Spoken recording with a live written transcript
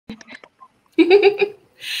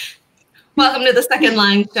Welcome to the Second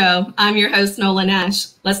Line Show. I'm your host, Nola Nash.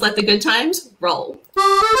 Let's let the good times roll.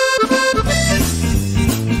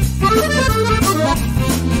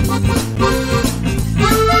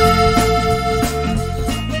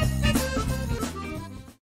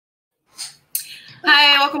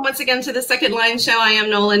 Hi, welcome once again to the Second Line Show. I am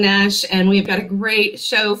Nola Nash, and we've got a great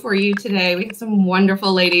show for you today. We have some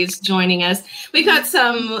wonderful ladies joining us. We've got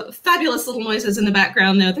some fabulous little noises in the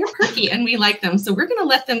background, though. They're perky, and we like them, so we're going to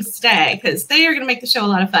let them stay because they are going to make the show a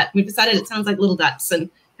lot of fun. We've decided it sounds like little ducks and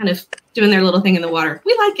kind of doing their little thing in the water.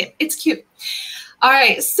 We like it. It's cute. All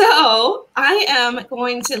right, so I am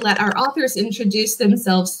going to let our authors introduce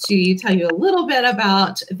themselves to you, tell you a little bit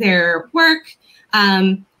about their work.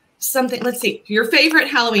 Something, let's see, your favorite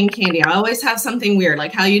Halloween candy. I always have something weird,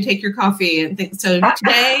 like how you take your coffee and things. So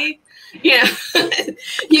today,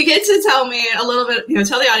 you get to tell me a little bit,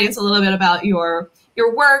 tell the audience a little bit about your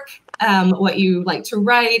work, what you like to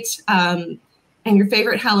write, and your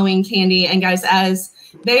favorite Halloween candy. And guys, as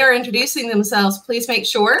they are introducing themselves, please make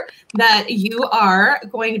sure that you are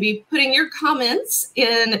going to be putting your comments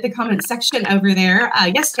in the comment section over there.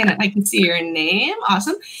 Yes, Janet, I can see your name.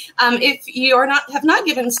 Awesome. If you have not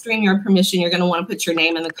given StreamYard permission, you're going to want to put your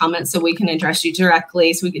name in the comments so we can address you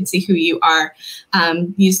directly, so we can see who you are.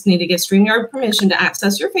 You just need to give StreamYard permission to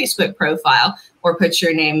access your Facebook profile, or put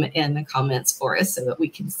your name in the comments for us so that we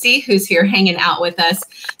can see who's here hanging out with us.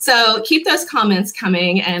 So keep those comments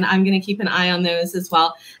coming, and I'm going to keep an eye on those as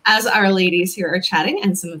well as our ladies here are chatting,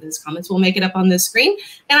 and some of those comments will make it up on the screen.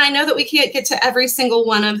 And I know that we can't get to every single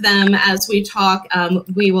one of them as we talk.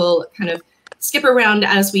 We will kind of skip around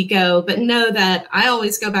as we go, but know that I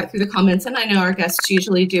always go back through the comments, and I know our guests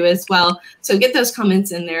usually do as well. So get those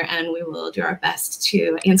comments in there, and we will do our best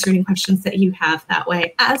to answer any questions that you have that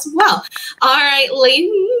way as well. All right,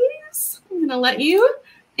 ladies, I'm going to let you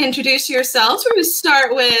introduce yourselves. We're going to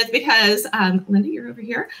start with, because Linda, you're over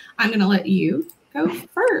here, I'm going to let you go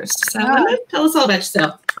first. So Linda, tell us all about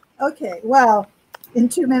yourself. Okay, well, in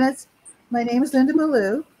 2 minutes, my name is Linda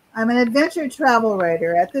Ballou. I'm an adventure travel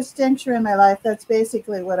writer. At this juncture in my life, that's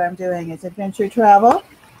basically what I'm doing, is adventure travel.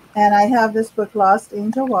 And I have this book, Lost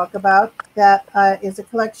Angel Walkabout, that is a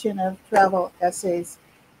collection of travel essays.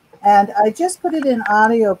 And I just put it in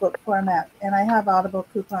audiobook format, and I have Audible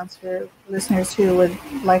coupons for listeners who would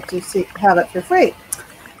like to have it for free.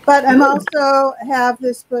 But I'm also have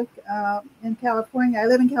this book in California. I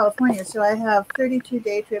live in California, so I have 32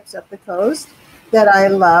 day trips up the coast that I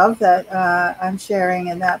love, that I'm sharing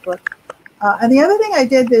in that book. And the other thing I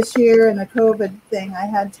did this year in the COVID thing, I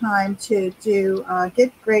had time to do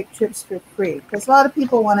get great trips for free, because a lot of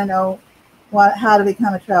people want to know how to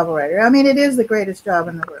become a travel writer. I mean, it is the greatest job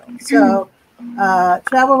in the world. So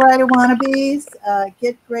travel writer wannabes,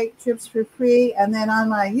 get great trips for free. And then on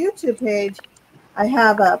my YouTube page, I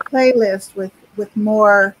have a playlist with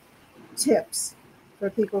more tips for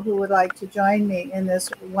people who would like to join me in this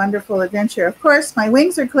wonderful adventure. Of course, my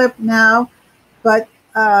wings are clipped now, but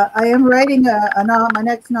I am writing my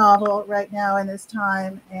next novel right now in this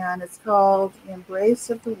time, and it's called Embrace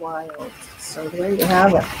of the Wild. So there you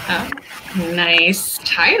have it. Oh, nice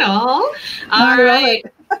title. All right.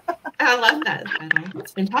 I love that.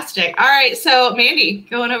 It's fantastic. All right. So Mandy,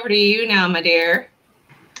 going over to you now, my dear.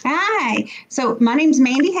 Hi. So my name's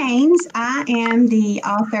Mandy Haynes. I am the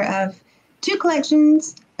author of 2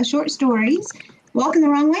 collections of short stories, Walking the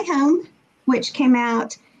Wrong Way Home, which came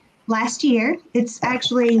out last year.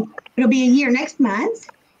 It'll be a year next month.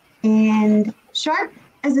 And Sharp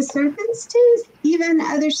as a Serpent's Tooth, Even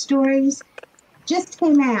Other Stories, just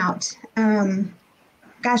came out, the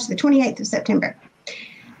 28th of September.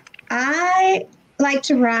 I like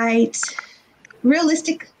to write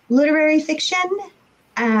realistic literary fiction,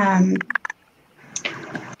 I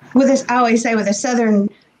always say with a Southern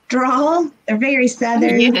drawl. They're very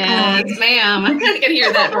Southern. Yes, ma'am. I can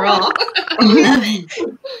hear that drawl.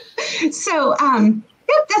 So,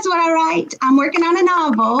 that's what I write. I'm working on a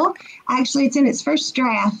novel. Actually, it's in its first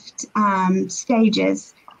draft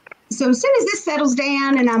stages. So as soon as this settles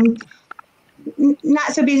down and I'm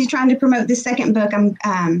not so busy trying to promote this second book, I'm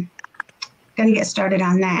going to get started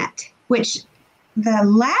on that, which the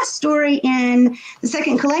last story in the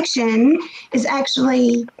second collection is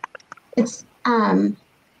actually, it's part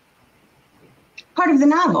of the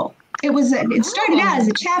novel. It started out as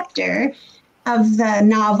a chapter of the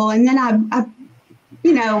novel, and then I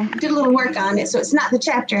did a little work on it, so it's not the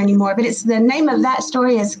chapter anymore, but it's the name of that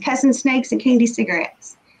story is Cussing Snakes and Candy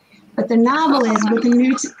Cigarettes. But the novel is with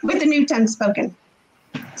the new tongue spoken.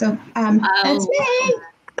 So that's me.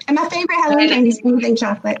 And my favorite Halloween candy is anything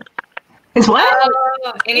chocolate. Is what?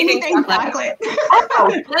 Anything chocolate. Oh,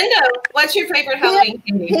 Linda, what's your favorite Halloween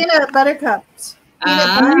candy? Peanut butter cups.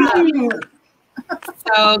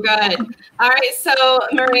 So good. All right, so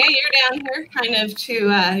Maria, you're down here kind of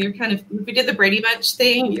you're kind of, we did the Brady Bunch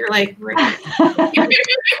thing. You're like, we got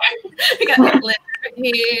Linda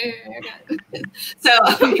here. So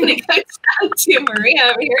I'm going to go down to Maria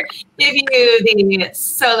over here, give you the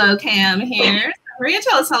solo cam here. Maria,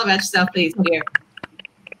 tell us all about yourself, please, dear.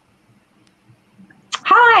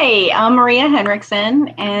 Hi, I'm Maria Henriksen,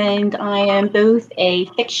 and I am both a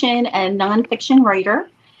fiction and nonfiction writer.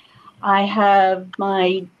 I have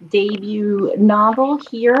my debut novel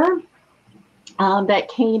here that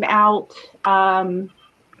came out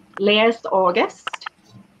last August,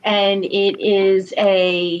 and it is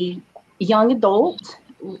a young adult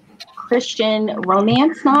Christian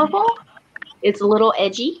romance novel. It's a little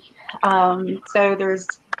edgy, so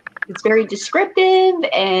it's very descriptive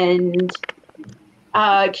and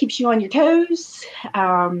keeps you on your toes.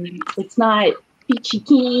 It's not peachy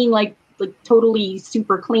keen, like totally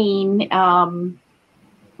super clean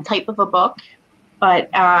type of a book, but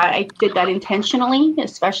I did that intentionally,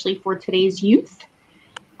 especially for today's youth,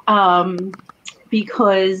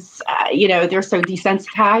 because they're so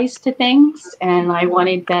desensitized to things, and I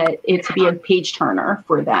wanted it to be a page turner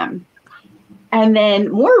for them. And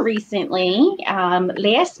then more recently,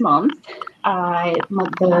 last month,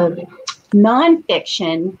 the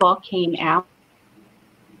nonfiction book came out,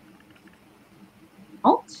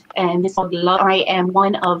 and this is Love. I am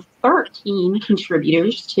one of 13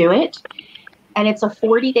 contributors to it, and it's a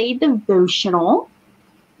 40-day devotional.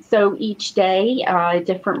 So each day, a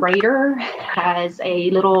different writer has a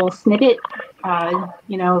little snippet,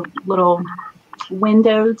 little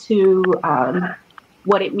window to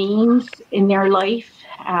what it means in their life,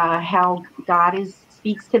 how God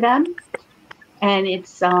speaks to them, and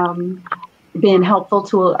it's been helpful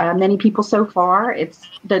to many people so far. It's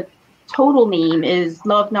the total name is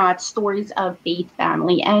Love Not: Stories of Faith,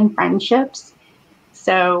 Family, and Friendships.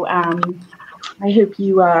 So I hope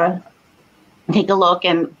you take a look.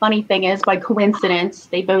 And funny thing is, by coincidence,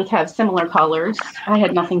 they both have similar colors. I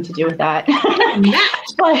had nothing to do with that.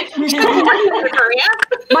 But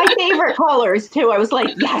my favorite colors too. I was like,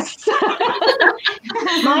 yes.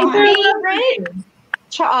 My favorite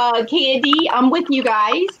candy. I'm with you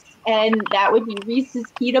guys. And that would be Reese's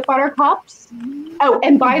Peanut Butter Cups. Oh,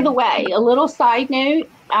 and by the way, a little side note,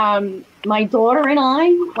 my daughter and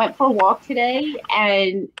I went for a walk today,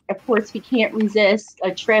 and of course we can't resist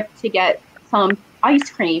a trip to get some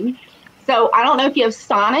ice cream. So I don't know if you have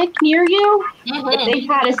Sonic near you, but they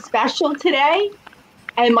had a special today,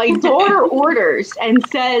 and my daughter orders and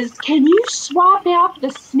says, "Can you swap out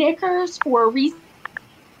the Snickers for Reese's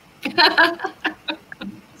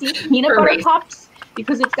Peanut Butter Cups?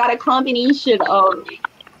 Because it's got a combination of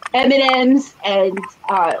M&Ms and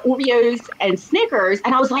Oreos and Snickers."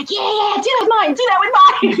 And I was like, yeah, do that with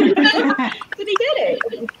mine. So they did it.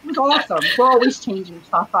 It was awesome. We're always changing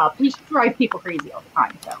stuff up. We drive people crazy all the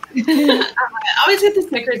time. So I always get the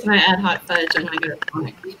Snickers and I add hot fudge and I go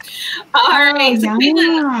Sonic. All right. So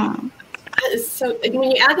Caitlin, so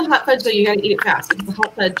when you add the hot fudge, though, you got to eat it fast because the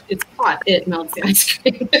hot fudge, it's hot. It melts the ice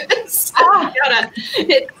cream. So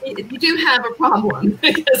you do have a problem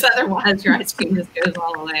because otherwise your ice cream just goes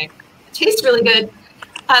all away. It tastes really good.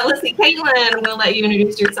 Let's see, Caitlin, I'm going to let you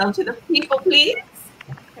introduce yourself to the people, please.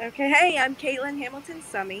 Okay, hey, I'm Caitlin Hamilton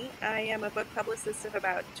Summie. I am a book publicist of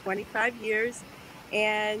about 25 years.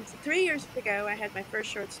 And 3 years ago, I had my first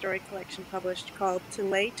short story collection published called To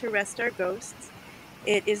Lay to Rest Our Ghosts.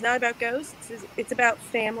 It is not about ghosts. It's about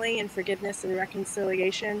family and forgiveness and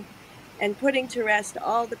reconciliation and putting to rest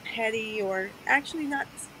all the petty, or actually not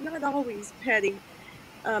always petty,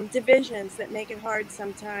 divisions that make it hard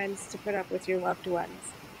sometimes to put up with your loved ones.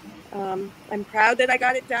 I'm proud that I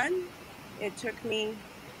got it done. It took me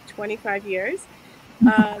 25 years.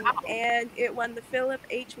 And it won the Philip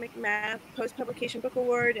H. McMath Post-Publication Book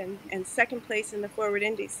Award and second place in the Forward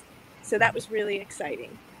Indies. So that was really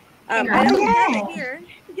exciting. I don't have it here.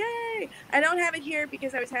 Yay! I don't have it here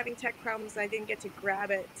because I was having tech problems. I didn't get to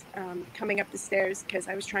grab it coming up the stairs because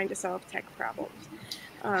I was trying to solve tech problems.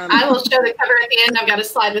 I will show the cover at the end. I've got a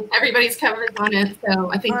slide with everybody's covers on it.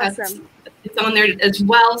 So I think it's on there as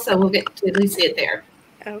well. So we'll get to at least see it there.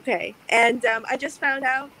 Okay. And I just found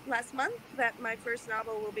out last month that my first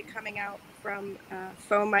novel will be coming out from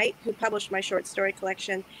Fomite, who published my short story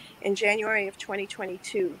collection in January of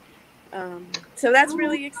 2022. So that's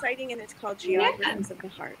really exciting, and it's called Geographies of the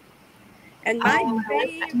Heart. And my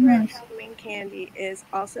favorite Halloween candy is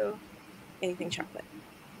also anything chocolate.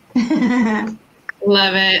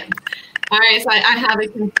 Love it. All right, so I have a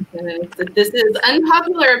confession. This is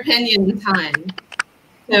unpopular opinion time.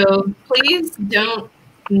 So please don't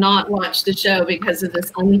not watch the show because of this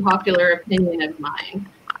unpopular opinion of mine.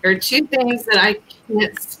 There are two things that I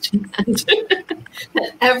can't stand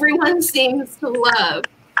that everyone seems to love,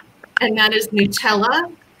 and that is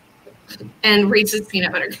Nutella and Reese's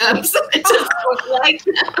peanut butter cups. I just don't like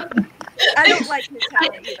them. I don't like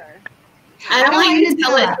Nutella either. I don't like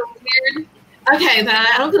Nutella. It's weird. Okay, then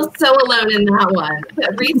I don't feel so alone in that one.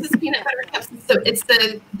 But Reese's peanut butter cups, so it's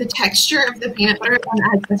the texture of the peanut butter.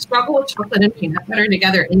 And I struggle with chocolate and peanut butter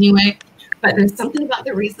together anyway. But there's something about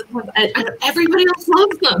the Reese's cups. Everybody else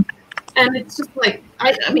loves them, and it's just like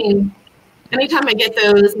I mean, anytime I get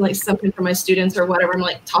those, like something for my students or whatever, I'm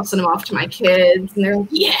like tossing them off to my kids, and they're like,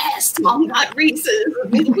 "Yes, Mom got Reese's.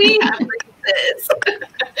 We have Reese's." It's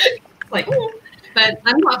like. But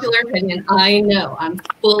unpopular opinion, I know, I'm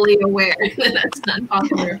fully aware that that's an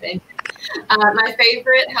unpopular opinion. My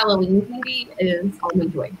favorite Halloween candy is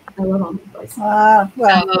almond joy. I love almond joy.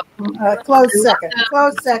 Close second,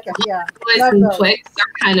 yeah. Toys and Twix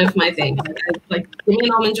are kind of my thing. Like give me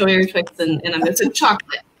an almond joy or Twix, and I'm going to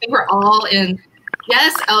chocolate. I think we're all in.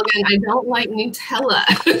 Yes, Elgin, I don't like Nutella.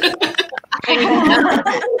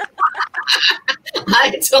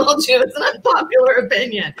 I told you it's an unpopular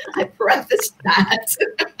opinion. I prefaced that.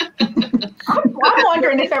 I'm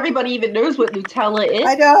wondering if everybody even knows what Nutella is.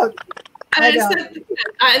 I don't. I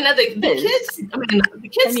know the kids. I mean, the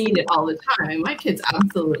kids eat it all the time. I mean, my kids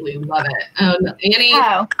absolutely love it.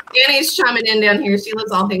 Annie's chiming in down here. She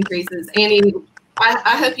loves all things Reese's. Annie,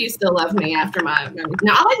 I hope you still love me after my.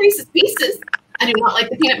 Now I like Reese's Pieces. I do not like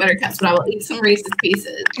the peanut butter cups, but I will eat some Reese's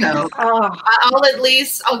Pieces. So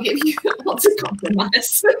I'll give you lots of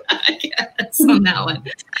compromise, I guess, on that one.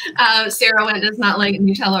 Sarah does not like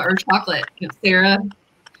Nutella or chocolate. Sarah,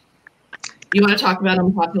 you want to talk about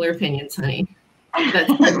unpopular opinions, honey? That's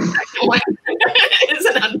the second one. It's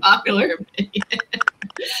an unpopular opinion.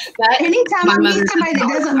 Anytime I meet somebody that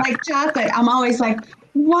doesn't like chocolate, I'm always like,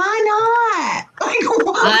 why not? Like,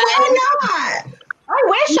 why not? I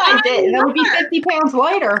wish I did. That would be 50 pounds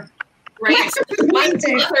lighter. Right. My mother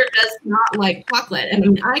does not like chocolate. I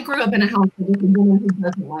mean, I grew up in a house with a woman who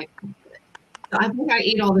doesn't like chocolate. So I think I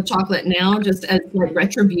eat all the chocolate now just as like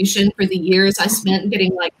retribution for the years I spent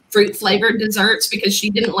getting like fruit flavored desserts because she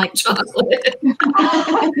didn't like chocolate.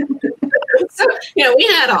 So, we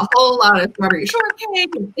had a whole lot of strawberry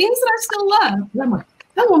shortcake and things that I still love. And I'm like,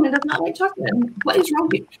 that woman does not like chocolate. What is wrong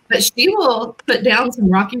with you? But she will put down some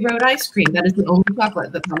Rocky Road ice cream. That is the only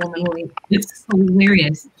chocolate that woman will eat. It's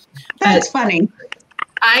hilarious. That's funny.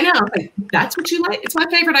 I know. Like, that's what you like. It's my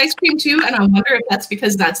favorite ice cream too. And I wonder if that's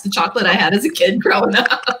because that's the chocolate I had as a kid growing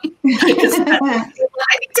up. Because that's what you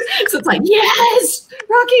liked. So it's like, yes,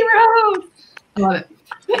 Rocky Road. I love it.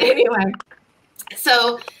 But anyway,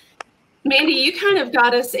 so Mandy, you kind of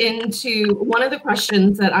got us into one of the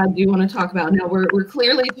questions that I do want to talk about. Now, we're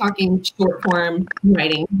clearly talking short form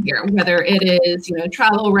writing here, whether it is,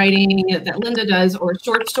 travel writing that Linda does or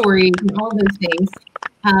short stories and all of those things.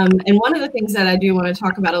 And one of the things that I do want to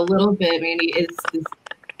talk about a little bit, Mandy, is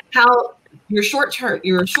how your short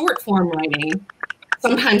form writing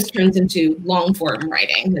sometimes turns into long form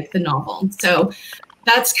writing, like the novel. So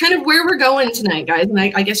that's kind of where we're going tonight, guys. And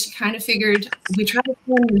I guess you kind of figured we try to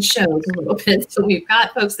form the shows a little bit. So we've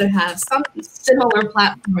got folks that have some similar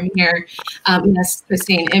platform here. Yes,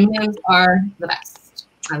 Christine, M&Ms are the best.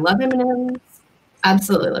 I love M&Ms.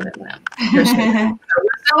 Absolutely love M&Ms. We're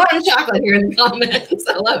so on chocolate here in the comments.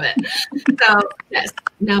 I love it. So, yes.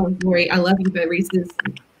 No, Lori, I love you, but Reese's is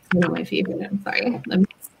one of my favorite. I'm sorry.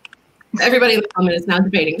 Everybody in the comment is now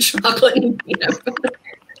debating chocolate and peanut butter.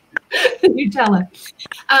 Nutella.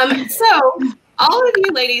 So all of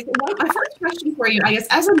you ladies, my first question for you, I guess,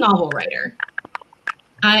 as a novel writer,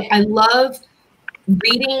 I love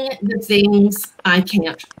reading the things I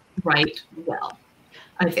can't write well.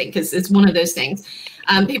 I think it's one of those things.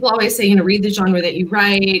 People always say, read the genre that you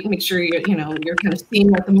write, make sure you're kind of seeing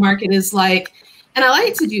what the market is like. And I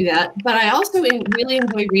like to do that, but I also really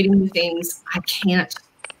enjoy reading the things I can't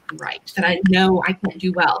write, that I know I can't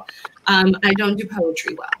do well. I don't do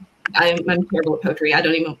poetry well. I'm terrible at poetry.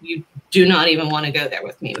 You do not even want to go there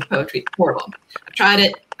with me with poetry. It's horrible. I've tried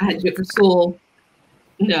it. I had to do it for school.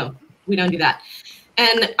 No, we don't do that.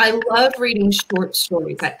 And I love reading short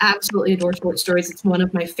stories. I absolutely adore short stories. It's one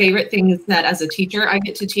of my favorite things that as a teacher I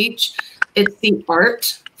get to teach. It's the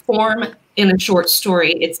art form in a short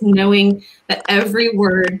story. It's knowing that every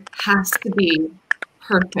word has to be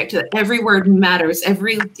perfect, that every word matters,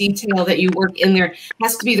 every detail that you work in there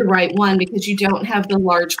has to be the right one because you don't have the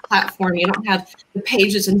large platform, you don't have the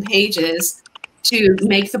pages and pages to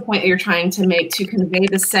make the point that you're trying to make, to convey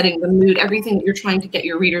the setting, the mood, everything that you're trying to get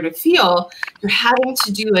your reader to feel, you're having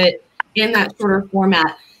to do it in that shorter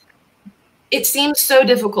format. It seems so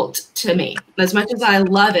difficult to me, as much as I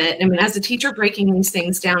love it. I mean, as a teacher breaking these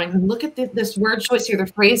things down, I can look at this word choice here, the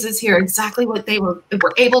phrases here, exactly what they were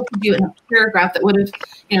able to do in a paragraph that would have,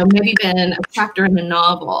 maybe been a chapter in a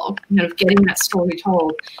novel, getting that story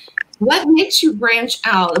told. What makes you branch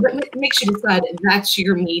out? What makes you decide that's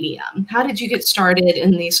your medium? How did you get started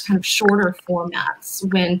in these kind of shorter formats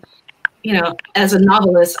when, as a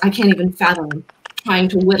novelist, I can't even fathom trying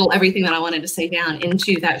to whittle everything that I wanted to say down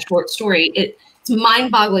into that short story? It's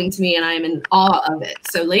mind-boggling to me, and I am in awe of it.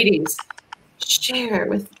 So, ladies, share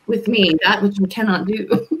with me that which we cannot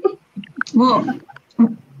do. Well,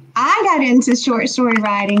 I got into short story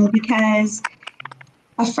writing because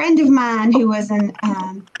a friend of mine who was an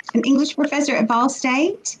English professor at Ball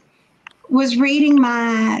State was reading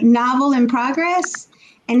my novel in progress,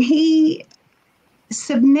 and he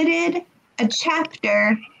submitted a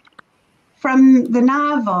chapter from the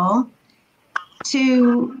novel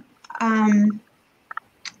to a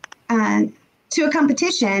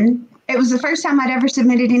competition. It was the first time I'd ever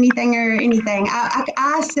submitted anything.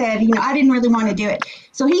 I said, I didn't really want to do it.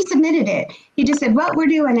 So he submitted it. He just said, well, we're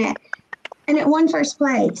doing it. And it won first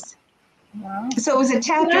place. Wow. So it was a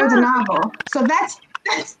chapter of the novel. So that's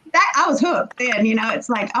I was hooked then, it's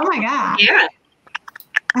like, oh my God. Yeah.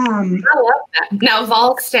 I love that. Now,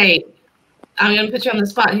 Vol State. I'm going to put you on the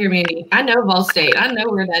spot here, Mandy. I know Ball State. I know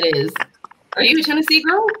where that is. Are you a Tennessee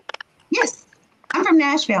girl? Yes. I'm from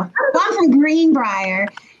Nashville. Well, I'm from Greenbrier,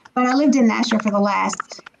 but I lived in Nashville for the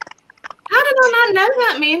last. How did I not know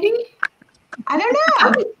that, Mandy? I don't know.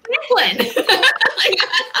 I'm in Franklin.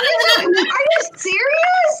 Are you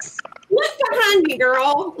serious? Look behind me,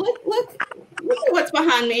 girl. Look at what's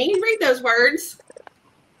behind me. Read those words.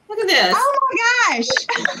 Look at this. Oh my gosh.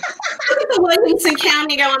 Look at the Williamson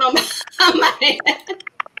County going on my head.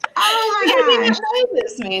 Oh my gosh. I know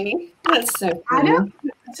this, Mandy. That's so cool. I know.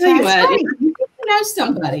 I'll tell you what, you know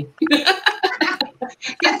somebody.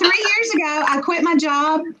 Yeah, 3 years ago, I quit my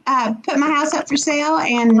job, put my house up for sale,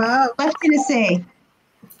 and left Tennessee.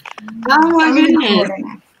 Oh my goodness.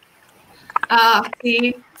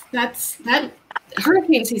 See, that.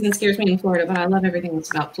 Hurricane season scares me in Florida, but I love everything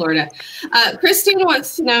that's about Florida. Christine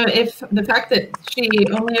wants to know if the fact that she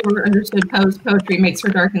only ever understood Poe's poetry makes her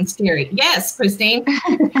dark and scary. Yes, Christine.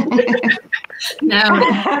 No,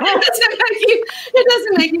 it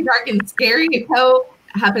doesn't make you dark and scary. Poe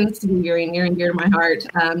happens to be very near and dear to my heart,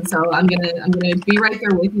 so I'm gonna be right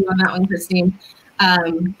there with you on that one, Christine.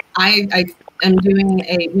 I am doing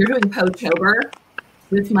we're doing Poetober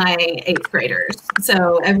with my 8th graders.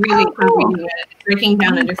 So every week we're breaking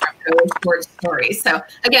down a different short story. So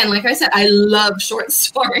again, like I said, I love short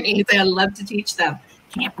stories. I love to teach them.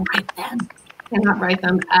 Can't write them. Cannot write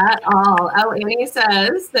them at all. Oh, Annie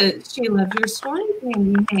says that she loves your story,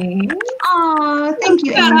 Annie. Oh, thank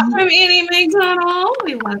you, Shout Annie. out from Annie McDonald.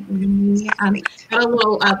 We love Annie. Got a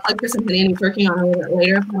little plug for something Annie's working on a little bit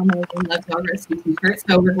later. I love dog rescue t-shirts.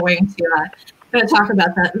 So we're going to talk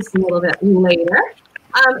about that just a little bit later.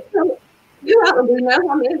 So you probably know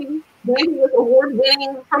how Mandy was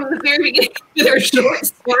award-winning from the very beginning of their short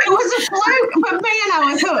story. It was a fluke, but man, I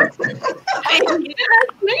was hooked.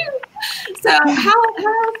 So how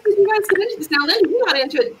else did you guys get into this? Now, Linda, you got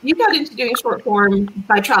into it. You got into doing short form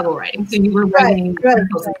by travel writing. So you were writing. Right.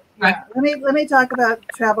 Yeah. Let me talk about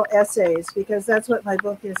travel essays, because that's what my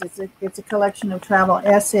book is. It's a collection of travel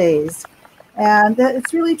essays, and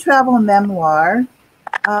it's really travel memoir.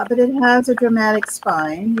 But it has a dramatic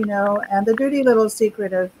spine, and the dirty little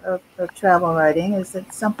secret of travel writing is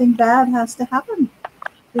that something bad has to happen.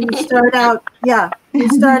 You start out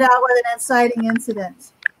with an inciting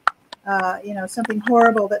incident, something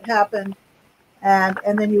horrible that happened,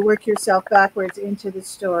 and then you work yourself backwards into the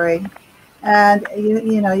story, and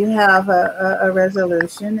you have a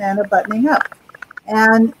resolution and a buttoning up.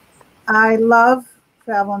 And I love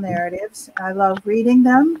travel narratives. I love reading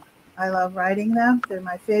them. I love writing them. They're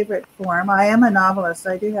my favorite form. I am a novelist.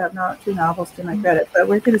 I do have 2 novels to my credit, but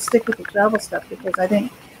we're going to stick with the travel stuff because I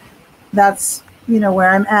think that's, where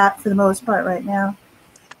I'm at for the most part right now.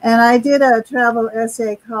 And I did a travel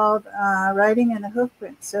essay called Writing in the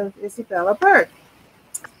Hoofprints of Isabella Bird.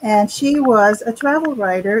 And she was a travel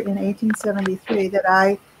writer in 1873 that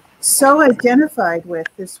I so identified with,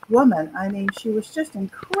 this woman. I mean, she was just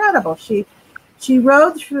incredible. She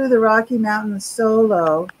rode through the Rocky Mountains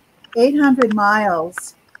solo 800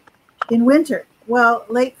 miles in winter,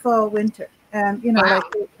 late fall winter. And, like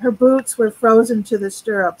her boots were frozen to the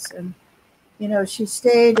stirrups. And you know, she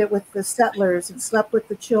stayed with the settlers and slept with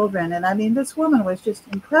the children. And I mean, this woman was just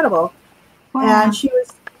incredible. Wow. And she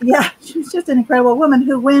was just an incredible woman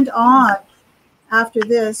who went on after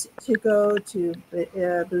this to go to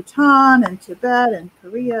Bhutan and Tibet and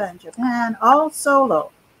Korea and Japan, all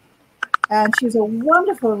solo. And she's a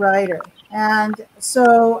wonderful writer. And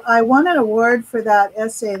so I won an award for that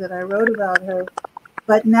essay that I wrote about her.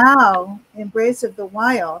 But now, Embrace of the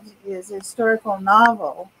Wild is a historical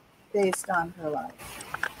novel based on her life.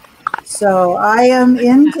 So I am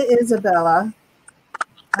into Isabella.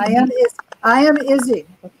 I am Izzy,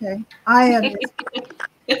 okay? I am Izzy.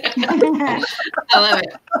 I love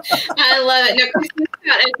it. I love it. Now, Christine's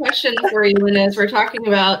got a question for you, and as we're talking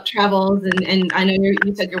about travels, and I know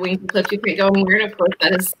you said your wings are clipped, you can't go anywhere, and of course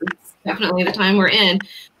that is definitely the time we're in.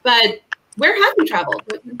 But where have you traveled?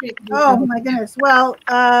 Oh my goodness. Well,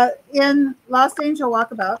 in Los Angeles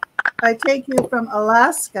Walkabout, I take you from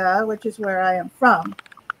Alaska, which is where I am from,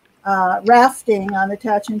 rafting on the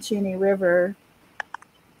Tachincini River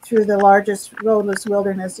through the largest roadless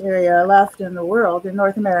wilderness area left in the world, in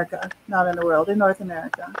North America, not in the world, in North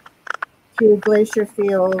America, through glacier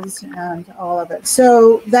fields and all of it.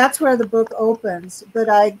 So that's where the book opens, but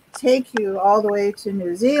I take you all the way to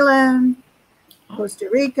New Zealand, Costa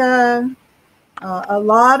Rica, a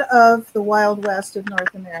lot of the Wild West of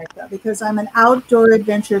North America, because I'm an outdoor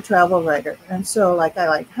adventure travel writer. And so I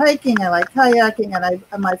like hiking, I like kayaking, and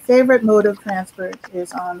my favorite mode of transport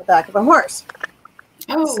is on the back of a horse.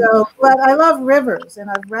 Oh. So, but I love rivers, and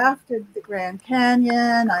I've rafted the Grand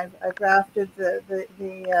Canyon. I've rafted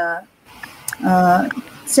the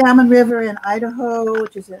Salmon River in Idaho,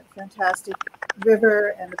 which is a fantastic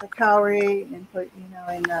river, and the Picowry in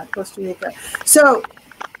Costa Rica. So,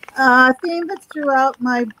 theme that's throughout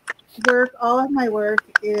my work, all of my work,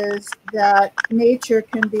 is that nature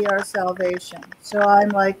can be our salvation. So I'm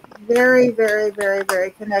like very, very, very, very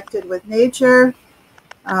connected with nature.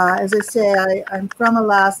 As I say, I'm from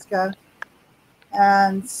Alaska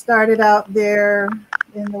and started out there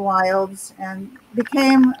in the wilds and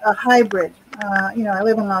became a hybrid. I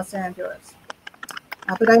live in Los Angeles,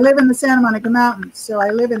 but I live in the Santa Monica Mountains. So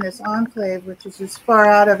I live in this enclave, which is as far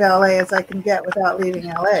out of LA as I can get without leaving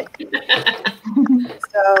LA.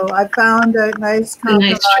 So I found a nice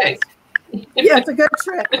compromise. A nice trick. Yeah, it's a good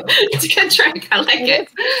trick. It's a good trick. I like it.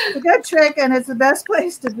 It's a good trick, and it's the best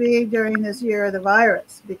place to be during this year of the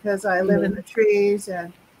virus, because I live in the trees,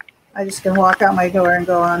 and I just can walk out my door and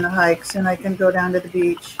go on the hikes, and I can go down to the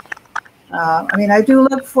beach. I do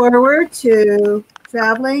look forward to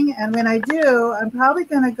traveling, and when I do, I'm probably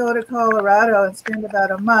going to go to Colorado and spend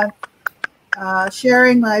about a month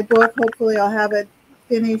sharing my book. Hopefully I'll have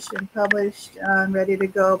finished and published and ready to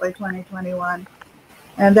go by 2021.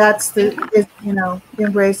 And that's the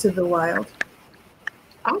embrace of the wild.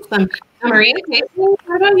 Awesome. Now, Maria,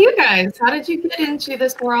 how about you guys? How did you get into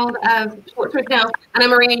this world of short stories? Now, Anna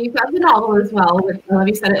Maria, you've got the novel as well. I love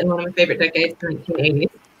you said it in one of my favorite decades, the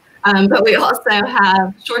 1980s. But we also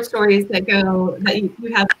have short stories that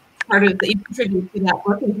you have part of that you contribute to that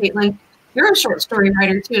book. And Caitlin, you're a short story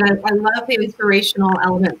writer too, and I love the inspirational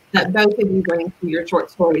elements that both of you bring to your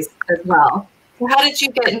short stories as well. So how did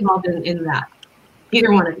you get involved in that? Either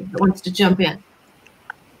one of you that wants to jump in.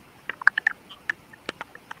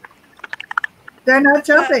 They're not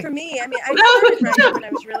jumping. For me, I started writing when I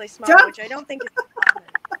was really small, which I don't think is common.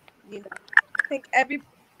 I think everybody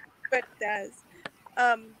does.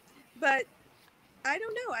 But I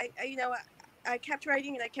don't know. I kept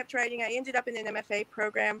writing and I kept writing. I ended up in an MFA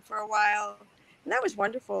program for a while, and that was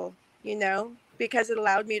wonderful, because it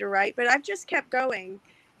allowed me to write. But I've just kept going,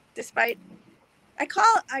 despite. I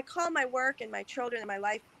call my work and my children and my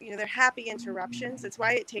life, they're happy interruptions. That's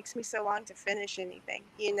why it takes me so long to finish anything,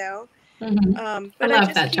 Mm-hmm. But I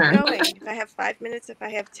just that keep term. going. If I have 5 minutes, if I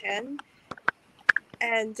have 10,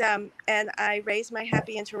 and I raise my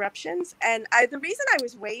happy interruptions. And the reason I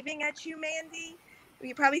was waving at you, Mandy,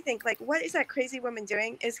 you probably think what is that crazy woman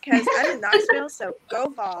doing? Is because I'm in Knoxville, so go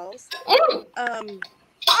Vols. And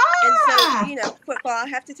so football. I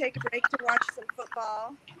have to take a break to watch some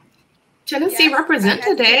football. Tennessee represent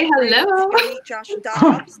today. Hello. To meet Josh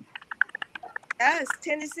Dobbs. Yes,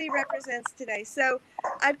 Tennessee represents today. So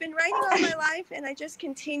I've been writing all my life, and I just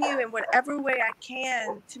continue in whatever way I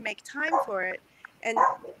can to make time for it. And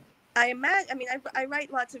I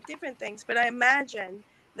write lots of different things, but I imagine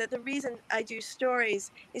that the reason I do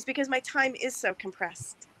stories is because my time is so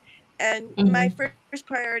compressed. And my first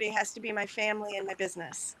priority has to be my family and my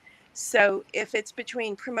business. So if it's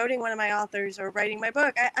between promoting one of my authors or writing my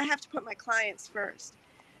book, I have to put my clients first.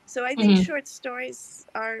 So I think short stories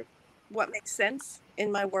are what makes sense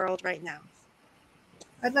in my world right now.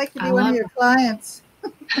 I'd like to be one of your clients.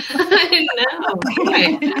 I know.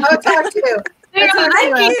 Okay. I'll talk to you. They're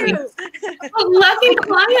Lucky. Lucky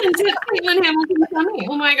clients at Caitlin Hamilton Summie.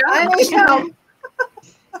 Oh my I gosh. need help.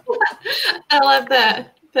 I love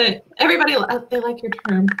that. But everybody, they like your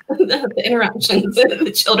term, the interruptions,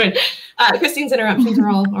 the children. Christine's interruptions are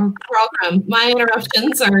all grown. My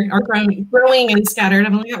interruptions are growing and scattered.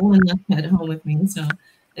 I've only got one left at home with me, so,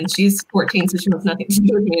 and she's 14, so she wants nothing to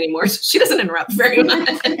do with me anymore. So she doesn't interrupt very much.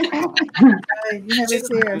 You never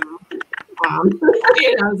see her.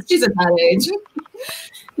 You know, she's at that age.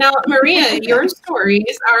 Now, Maria, your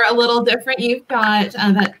stories are a little different. You've got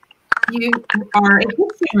that. You are a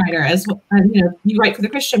fiction writer as well. You know, you write for the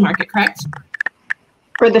Christian market, correct?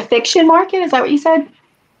 For the fiction market, is that what you said?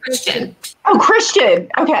 Christian. Oh, Christian.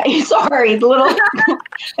 Okay, sorry, the little.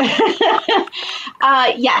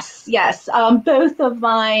 Yes. Both of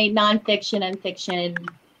my nonfiction and fiction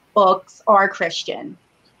books are Christian.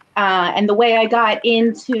 And the way I got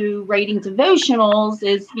into writing devotionals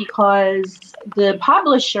is because the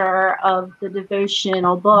publisher of the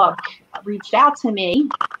devotional book reached out to me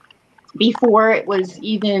before it was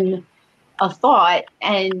even a thought,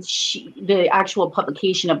 and the actual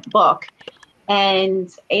publication of the book,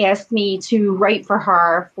 and asked me to write for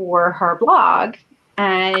her blog.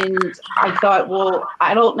 And I thought, well,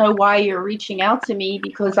 I don't know why you're reaching out to me,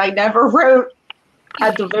 because I never wrote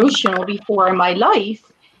a devotional before in my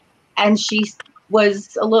life. And she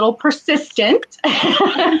was a little persistent.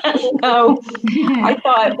 So I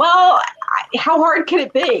thought, well, how hard can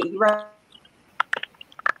it be, right?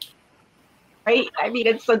 I mean,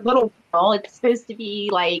 it's a little, it's supposed to be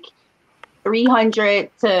like 300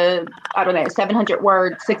 to, I don't know, 700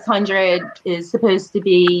 words, 600 is supposed to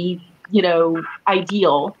be, you know,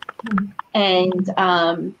 ideal. And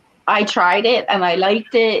I tried it and I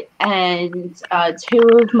liked it. And 2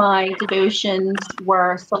 of my devotions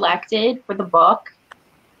were selected for the book.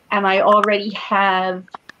 And I already have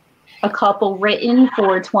a couple written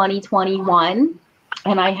for 2021.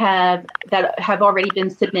 And I have already been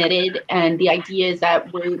submitted, and the idea is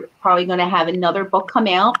that we're probably going to have another book come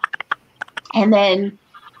out. And then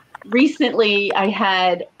recently I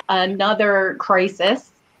had another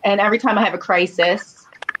crisis, and every time I have a crisis,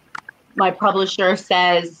 my publisher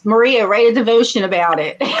says, Maria, write a devotion about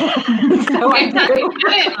it. So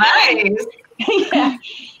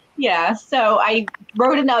Yeah, so I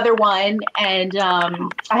wrote another one, and I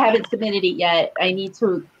haven't submitted it yet. I need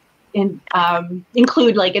to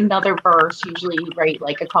include like another verse, usually write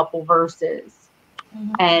like a couple verses.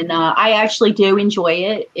 And I actually do enjoy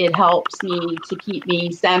it. It helps me to keep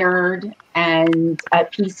me centered and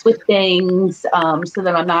at peace with things, so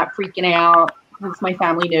that I'm not freaking out, because my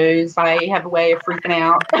family knows I have a way of freaking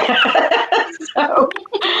out. So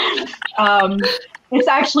it's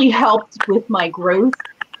actually helped with my growth,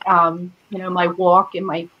 you know, my walk and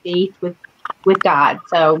my faith with God.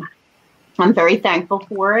 So I'm very thankful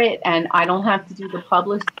for it, and I don't have to do the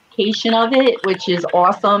publication of it, which is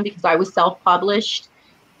awesome, because I was self-published,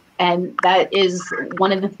 and that is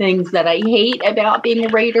one of the things that I hate about being a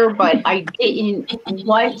writer, but I didn't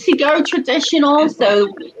want to go traditional, so,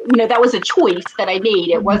 you know, that was a choice that I made.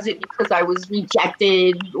 It wasn't because I was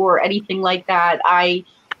rejected or anything like that. I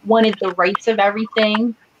wanted the rights of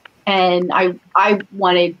everything, and I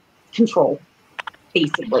wanted control,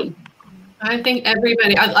 basically. I think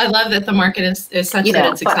everybody, I love that the market is such you know,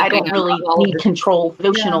 that it's but I accepting don't really need control,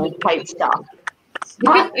 devotional type stuff.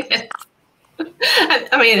 I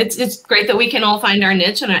mean, it's great that we can all find our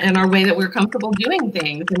niche and our way that we're comfortable doing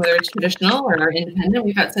things, and whether it's traditional or independent.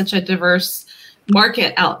 We've got such a diverse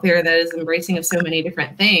market out there that is embracing of so many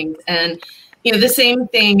different things. And, you know, the same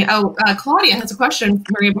thing. Claudia has a question,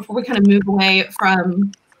 Maria, before we kind of move away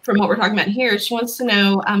from what we're talking about here. She wants to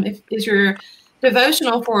know is your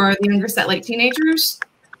devotional for the younger set, like teenagers?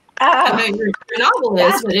 I know your novel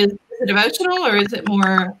is, but is it devotional, or is it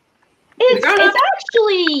more? It's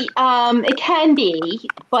actually, it can be,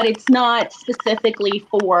 but it's not specifically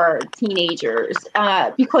for teenagers,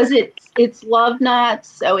 because it's love knots,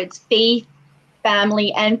 so it's faith,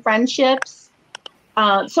 family, and friendships.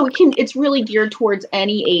 So it's really geared towards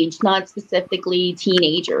any age, not specifically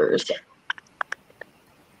teenagers.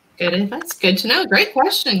 Good. That's good to know. Great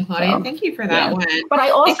question, Claudia. Thank you for that one. But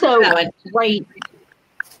I also write.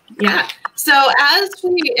 Yeah. So as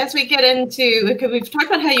we get into, because we've talked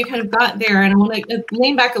about how you kind of got there, and I want to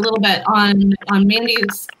lean back a little bit on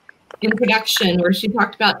Mandy's introduction, where she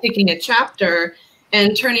talked about taking a chapter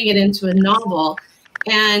and turning it into a novel.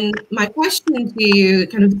 And my question to you,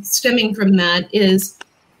 kind of stemming from that, is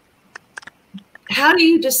how do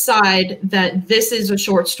you decide that this is a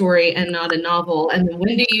short story and not a novel? And then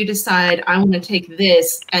when do you decide I want to take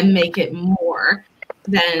this and make it more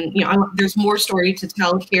than, there's more story to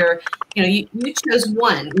tell here. You chose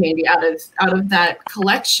one maybe out of that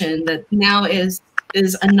collection that now is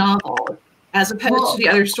a novel, as opposed to the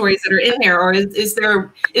other stories that are in there, or is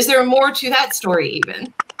there more to that story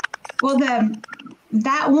even? Well,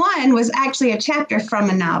 that one was actually a chapter from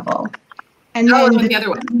a novel. And then the other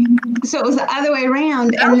one. So it was the other way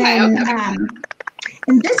around. And Okay, then okay.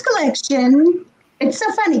 In this collection, it's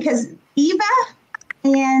so funny because Eva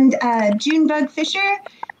and Junebug Fisher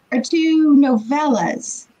are two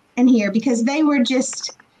novellas in here because they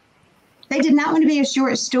did not want to be a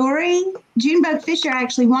short story. Junebug Fisher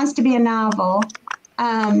actually wants to be a novel.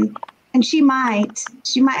 And she might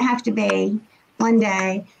have to be one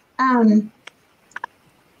day.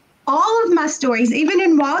 All of my stories, even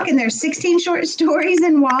in Walken, there's 16 short stories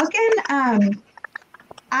in Walken.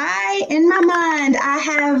 In my mind, I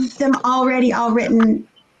have them already all written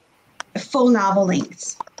full novel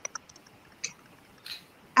lengths.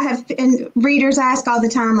 And readers ask all the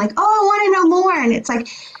time, like, oh, I want to know more. And it's like,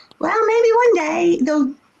 well, maybe one day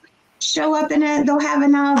they'll show up they'll have a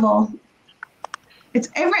novel. It's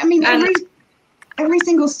every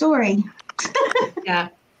single story. Yeah.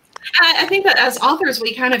 I think that as authors,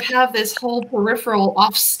 we kind of have this whole peripheral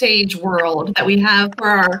offstage world that we have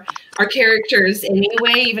for our characters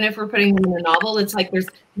anyway. Even if we're putting them in a novel, it's like there's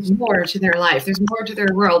more to their life. There's more to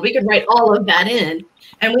their world. We could write all of that in,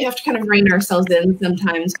 and we have to kind of rein ourselves in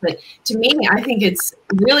sometimes. But to me, I think it's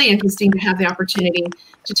really interesting to have the opportunity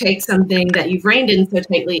to take something that you've reined in so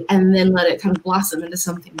tightly and then let it kind of blossom into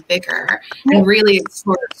something bigger and really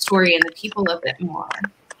explore the story and the people a bit more.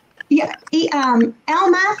 Yeah,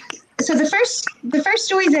 Elma. So the first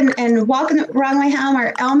stories in Walking the Wrong Way Home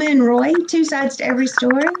are Elma and Roy, two sides to every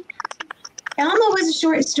story. Elma was a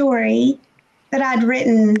short story that I'd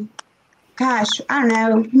written, gosh, I don't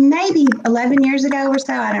know, maybe 11 years ago or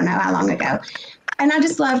so. I don't know how long ago. And I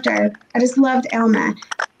just loved her. I just loved Elma.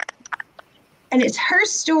 And it's her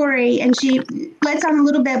story, and she lets on a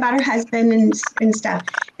little bit about her husband and stuff.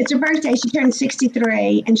 It's her birthday. She turned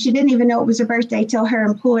 63, and she didn't even know it was her birthday till her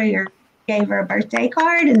employer gave her a birthday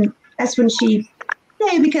card, and that's when she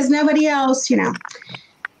knew, because nobody else,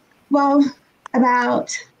 Well,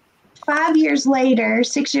 about 6 years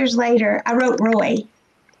later, I wrote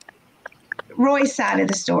Roy's side of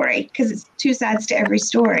the story, because it's two sides to every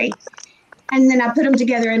story. And then I put them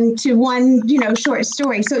together into one, short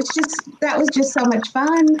story. So that was just so much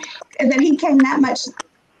fun. And then he came that much,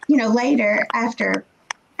 later after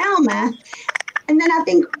Alma. And then I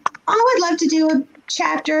think I would love to do a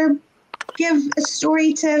chapter, give a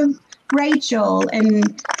story to Rachel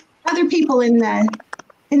and other people in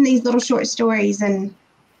these little short stories and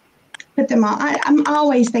put them all. I'm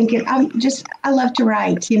always thinking, I love to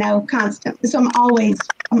write, constant. So I'm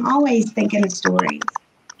always thinking of stories.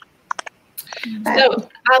 So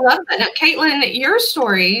I love that. Now, Caitlin, your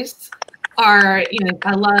stories are,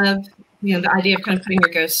 I love, the idea of kind of putting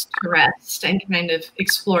your ghost to rest and kind of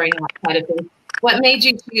exploring that side of things. What made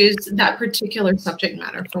you choose that particular subject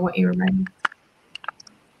matter for what you were writing?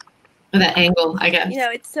 Or that angle, I guess.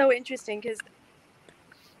 It's so interesting because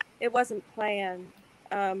it wasn't planned.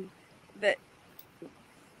 That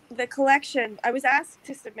the collection, I was asked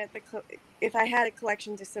to submit if I had a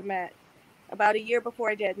collection to submit about a year before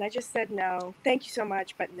I did. And I just said, no, thank you so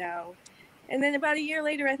much, but no. And then about a year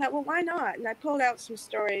later, I thought, well, why not? And I pulled out some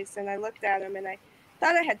stories and I looked at them and I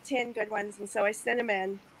thought I had 10 good ones. And so I sent them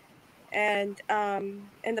in, and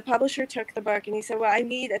the publisher took the book and he said, well, I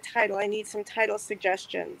need a title. I need some title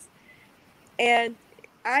suggestions. And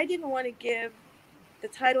I didn't want to give the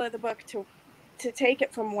title of the book to take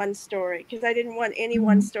it from one story, because I didn't want any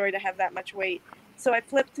one story to have that much weight. So I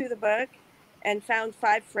flipped through the book and found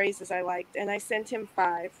 5 phrases I liked, and I sent him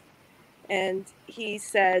 5, and he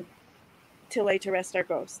said, "To lay to rest our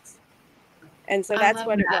ghosts," and so that's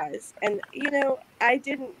what it was. And I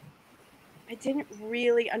didn't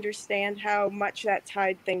really understand how much that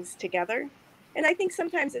tied things together, and I think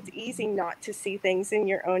sometimes it's easy not to see things in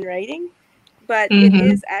your own writing, but it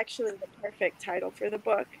is actually the perfect title for the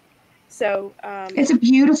book. So it's a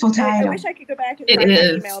beautiful title. I wish I could go back and find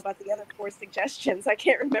an email about the other 4 suggestions. I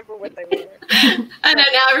can't remember what they were. I know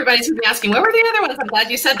now everybody's going to be asking, what were the other ones? I'm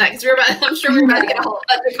glad you said that, because I'm sure we're about to get a whole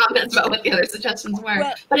bunch of comments about what the other suggestions were.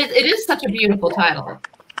 Well, but it is such a beautiful title.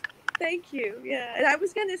 Thank you. Yeah, and I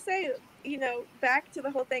was going to say, back to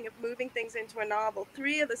the whole thing of moving things into a novel.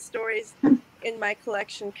 3 of the stories in my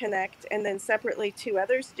collection connect, and then separately 2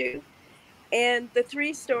 others do. And the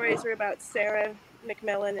 3 stories are about Sarah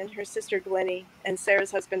McMillan and her sister Glennie and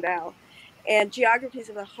Sarah's husband Al. And Geographies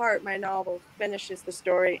of the Heart, my novel, finishes the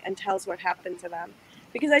story and tells what happened to them,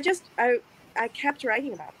 because I kept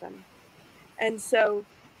writing about them. And so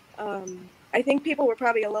I think people were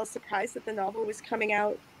probably a little surprised that the novel was coming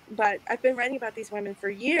out, but I've been writing about these women for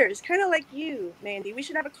years, kind of like you, Mandy. We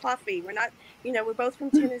should have a coffee. We're not, we're both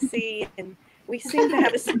from Tennessee, and we seem to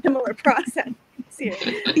have a similar process here.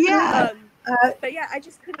 Yeah. But yeah, I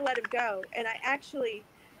just couldn't let him go. And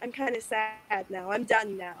I'm kind of sad now. I'm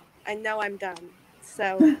done now. I know I'm done.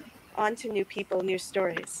 So on to new people, new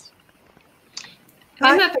stories.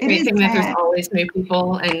 I love the great thing that there's always new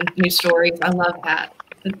people and new stories. I love that.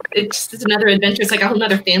 It's another adventure. It's like a whole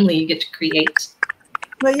other family you get to create.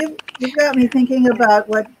 Well, you've got me thinking about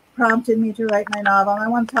what prompted me to write my novel. And I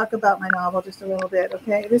want to talk about my novel just a little bit,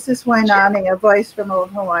 okay? This is Wainani, a voice from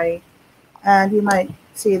old Hawaii. And you might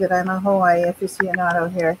see that I'm a Hawaii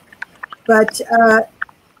aficionado here. But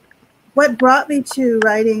what brought me to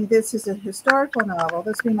writing this is a historical novel.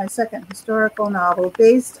 This will be my second historical novel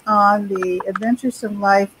based on the adventuresome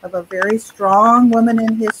life of a very strong woman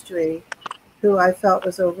in history who I felt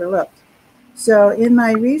was overlooked. So in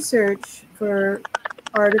my research for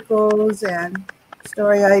articles and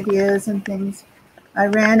story ideas and things, I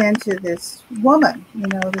ran into this woman,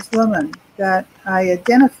 this woman that I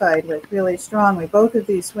identified with really strongly. Both of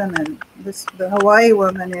these women, the Hawaii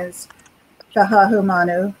woman is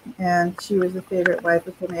Kahahumanu, and she was the favorite wife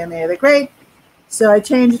of Kamehameha the Great. So I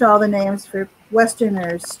changed all the names for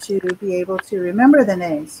Westerners to be able to remember the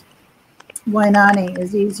names. Wainani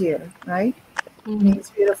is easier, right? Means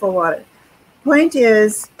beautiful water. Point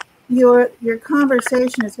is, your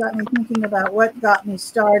conversation has got me thinking about what got me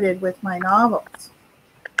started with my novels.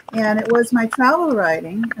 And it was my travel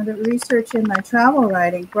writing, and the research in my travel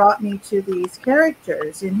writing brought me to these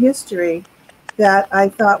characters in history that I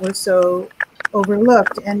thought were so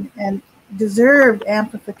overlooked and deserved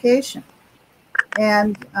amplification,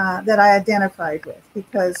 and that I identified with,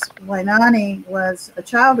 because Wainani was a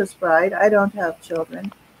childless bride. I don't have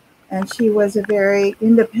children, and she was a very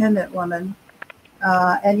independent woman,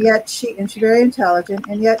 and she's very intelligent,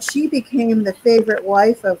 and yet she became the favorite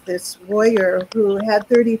wife of this warrior who had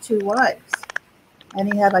 32 wives,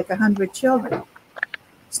 and he had like 100 children.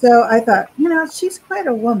 So I thought, she's quite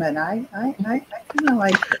a woman. I kind of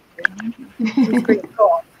like her. She's pretty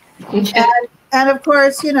cool. And of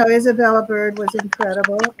course, Isabella Bird was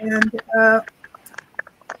incredible. And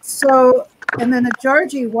then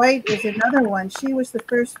Georgie White is another one. She was the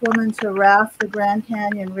first woman to raft the Grand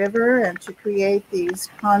Canyon River and to create these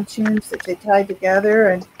pontoons that they tied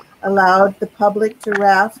together and allowed the public to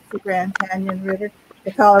raft the Grand Canyon River,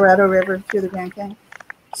 the Colorado River through the Grand Canyon.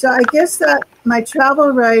 So I guess that my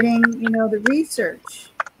travel writing, the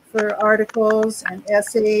research for articles and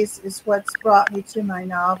essays is what's brought me to my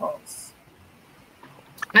novels.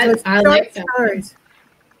 So I like that. Stories.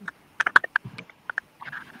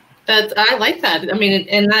 I like that. I mean,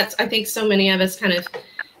 and that's, I think so many of us kind of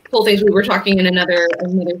pull things. We were talking in another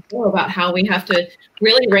show about how we have to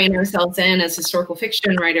really rein ourselves in as historical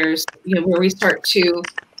fiction writers, where we start to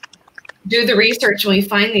do the research and we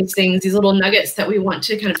find these things, these little nuggets that we want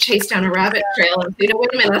to kind of chase down a rabbit trail and say,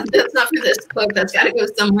 wait a minute, that's not for this book, that's got to go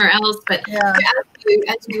somewhere else. But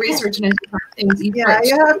as you research and as you find things, you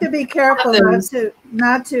have to be careful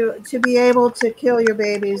not to be able to kill your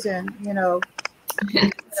babies and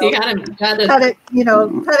so you gotta cut it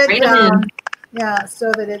down,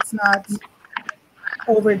 so that it's not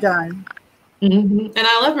overdone. And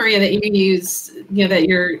I love, Maria, that you use, that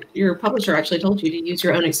your publisher actually told you to use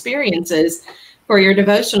your own experiences for your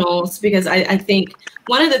devotionals, because I think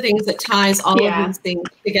one of the things that ties all of these things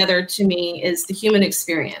together to me is the human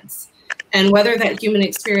experience. And whether that human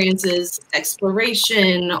experience is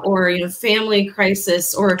exploration or, family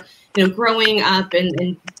crisis or, growing up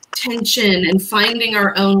and tension and finding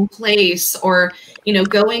our own place, or,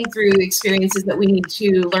 going through experiences that we need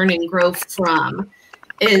to learn and grow from,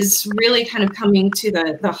 is really kind of coming to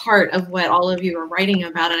the heart of what all of you are writing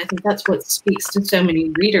about. And I think that's what speaks to so many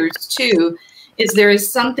readers too, is there is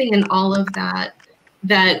something in all of that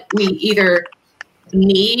we either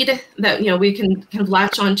need, that we can kind of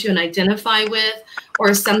latch onto and identify with,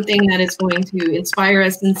 or something that is going to inspire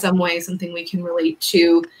us in some way, something we can relate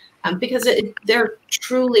to, because they're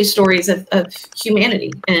truly stories of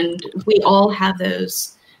humanity, and we all have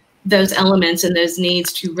those elements and those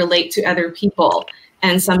needs to relate to other people.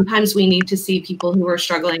 And sometimes we need to see people who are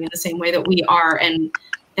struggling in the same way that we are, and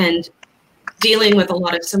dealing with a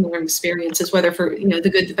lot of similar experiences, whether for the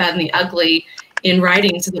good, the bad, and the ugly, in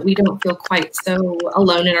writing, so that we don't feel quite so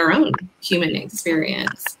alone in our own human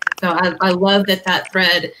experience. So I love that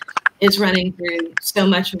thread is running through so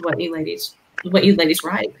much of what you ladies what you ladies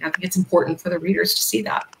write. I think it's important for the readers to see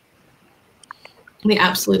that. It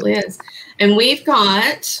absolutely is. And we've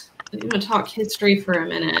got, I'm going to talk history for a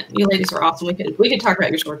minute. You ladies are awesome. We could talk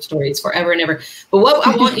about your short stories forever and ever. But what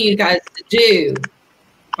I want you guys to do,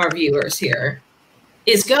 our viewers here,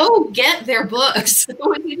 is go get their books.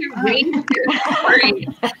 Go and read their stories.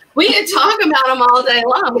 We could talk about them all day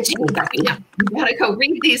long, but you gotta go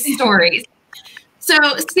read these stories. So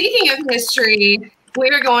speaking of history,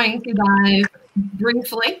 we're going to dive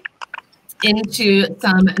briefly into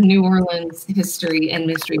some New Orleans history and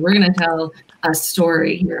mystery. We're going to tell a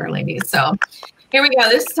story here, ladies. So here we go.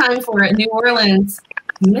 This is time for New Orleans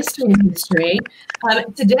mystery and history.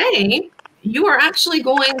 Today, you are actually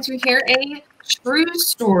going to hear a true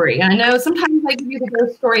story. I know sometimes I give you the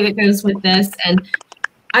ghost story that goes with this, and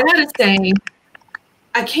I gotta say,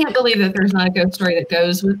 I can't believe that there's not a ghost story that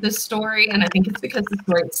goes with this story, and I think it's because the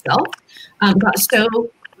story itself got so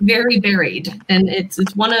very buried, and it's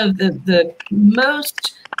one of the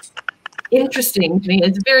most interesting to me.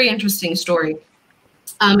 It's a very interesting story,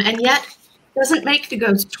 and yet doesn't make the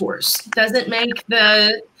ghost tours. Doesn't make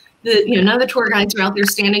the none of the tour guides are out there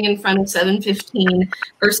standing in front of 715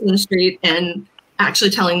 Ursuline Street and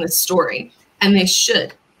actually telling this story, and they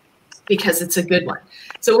should, because it's a good one.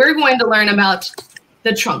 So we're going to learn about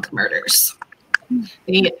the trunk murders,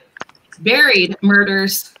 the buried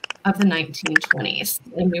murders of the 1920s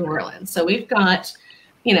in New Orleans. So we've got,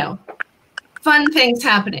 fun things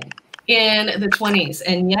happening in the 20s,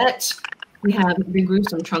 and yet we have the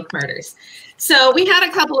gruesome trunk murders. So we had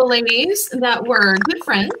a couple of ladies that were good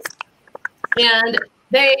friends, and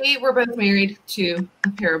they were both married to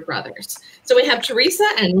a pair of brothers. So we have Teresa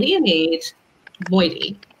and Leonid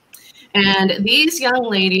Moiti. And these young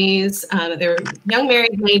ladies, they're young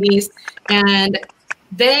married ladies, and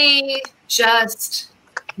they just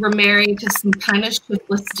were married to some kind of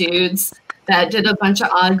shiftless dudes that did a bunch of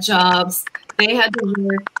odd jobs. They had to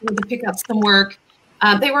work, to pick up some work.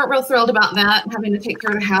 They weren't real thrilled about that, having to take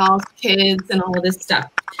care of the house, kids, and all of this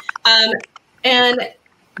stuff. And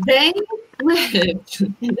they lived,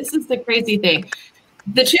 and this is the crazy thing,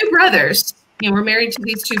 the two brothers, were married to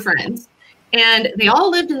these two friends, and they all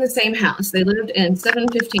lived in the same house. They lived in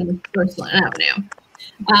 715 Ursuline Avenue.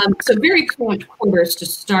 So very cramped quarters to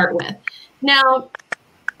start with. Now,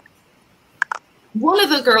 one of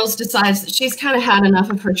the girls decides that she's kind of had enough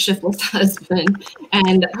of her shiftless husband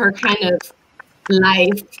and her kind of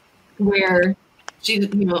life where she's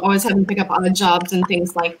always having to pick up odd jobs and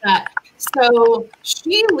things like that. So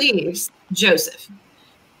she leaves Joseph,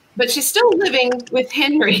 but she's still living with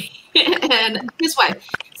Henry and his wife.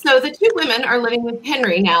 So the two women are living with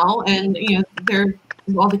Henry now, and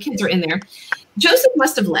all the kids are in there. Joseph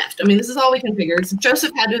must have left. I mean, this is all we can figure. So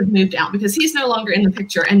Joseph had to have moved out because he's no longer in the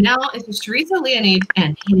picture. And now it's just Teresa, Leonid,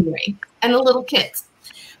 and Henry, and the little kids.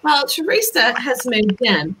 Well, Teresa has moved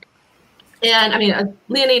in. And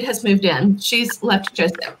Leonid has moved in. She's left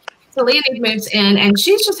Joseph. So Leonid moves in, and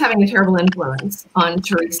she's just having a terrible influence on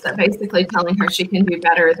Teresa, basically telling her she can do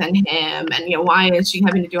better than him. And, why is she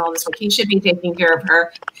having to do all this work? He should be taking care of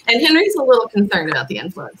her. And Henry's a little concerned about the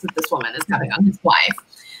influence that this woman is having on his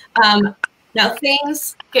wife. Now,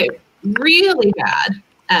 things get really bad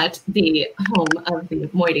at the home of the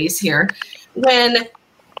Moities here when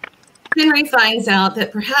Henry finds out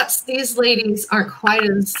that perhaps these ladies aren't quite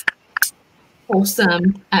as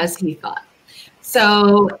wholesome as he thought.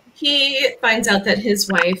 So he finds out that his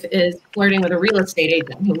wife is flirting with a real estate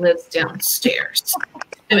agent who lives downstairs.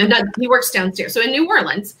 He works downstairs. So in New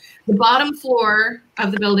Orleans, the bottom floor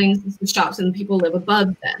of the buildings is the shops and the people live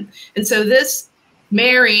above them. And so this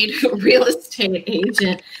married real estate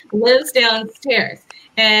agent lives downstairs.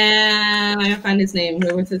 And I gotta find his name.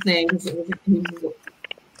 What was his name? Because it was a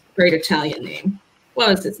great Italian name. What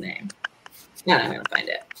was his name? Yeah, I'm gonna find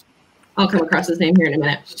it. I'll come across his name here in a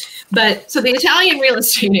minute. But so the Italian real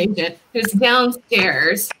estate agent who's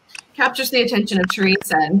downstairs captures the attention of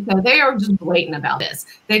Teresa. And so they are just blatant about this.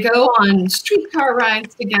 They go on streetcar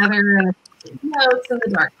rides together and notes in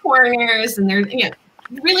the dark corners, and they're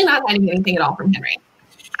really not hiding anything at all from Henry.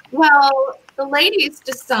 Well, the ladies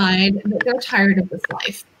decide that they're tired of this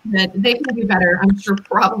life, that they can do better. I'm sure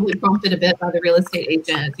probably prompted a bit by the real estate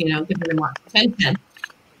agent, giving them more attention.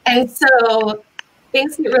 And so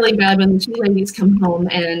things get really bad when the two ladies come home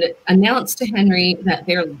and announce to Henry that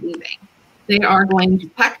they're leaving. They are going to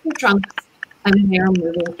pack their trunks and they're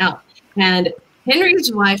moving out. And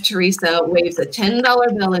Henry's wife, Teresa, waves a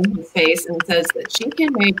 $10 bill in his face and says that she can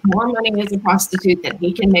make more money as a prostitute than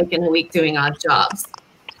he can make in a week doing odd jobs.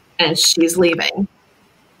 And she's leaving.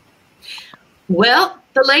 Well,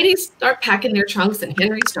 the ladies start packing their trunks and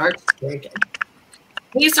Henry starts drinking.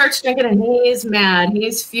 he starts drinking and he's mad.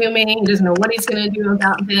 He's fuming. He doesn't know what he's going to do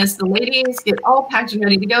about this. The ladies get all packed and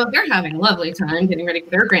ready to go. They're having a lovely time getting ready for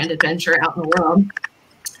their grand adventure out in the world.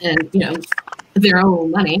 And, you know, their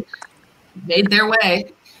own money made their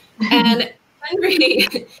way. And Henry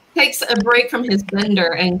takes a break from his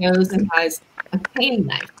bender and goes and buys a cane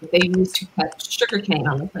knife that they use to cut sugarcane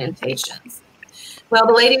on the plantations. Well,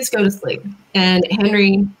 the ladies go to sleep, and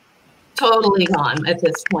Henry, totally gone at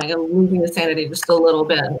this point, losing his sanity just a little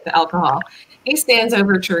bit with the alcohol. He stands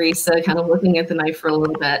over Teresa, kind of looking at the knife for a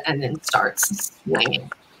little bit, and then starts swinging.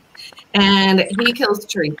 And he kills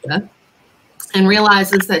Teresa and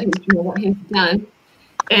realizes that he's doing what he's done.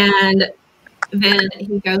 And then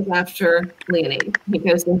he goes after Leonie. He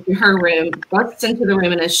goes into her room, busts into the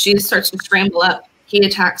room, and as she starts to scramble up, he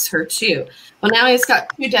attacks her too. Well, now he's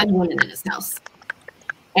got 2 dead women in his house,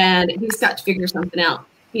 and he's got to figure something out.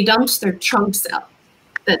 He dumps their trunks out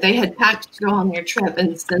that they had packed to go on their trip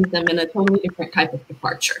and sends them in a totally different type of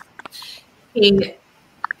departure. He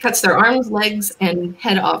cuts their arms, legs, and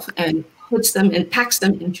head off and puts them and packs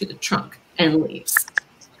them into the trunk and leaves.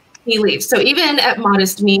 He leaves. So even at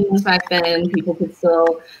modest means back then, people could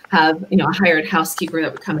still have, you know, a hired housekeeper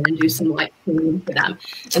that would come in and do some light cleaning for them.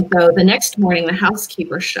 And so the next morning, the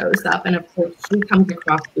housekeeper shows up, and of course, she comes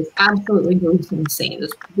across this absolutely gruesome scene,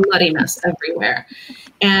 this bloody mess everywhere.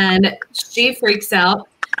 And she freaks out.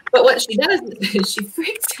 But what she does is she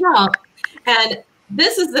freaks out, and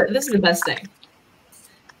this is the best thing.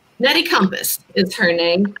 Nettie Compass is her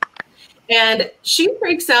name. And she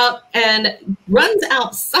freaks out and runs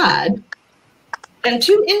outside, and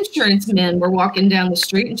 2 insurance men were walking down the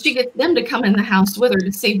street, and she gets them to come in the house with her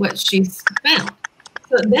to see what she's found.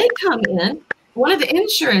 So they come in. One of the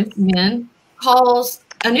insurance men calls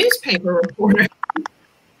a newspaper reporter.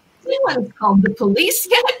 No one's called the police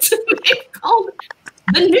yet. They've called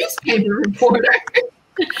the newspaper reporter.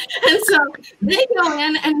 And so they go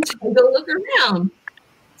in and take a look around.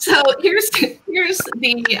 So here's the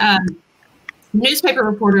newspaper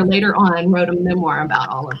reporter later on wrote a memoir about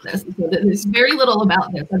all of this. So there's very little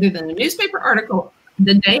about this other than a newspaper article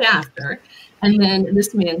the day after, and then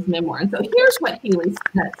this man's memoir. And so here's what Healy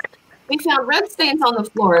says. We found red stains on the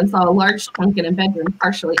floor and saw a large trunk in a bedroom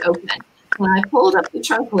partially open. When I pulled up the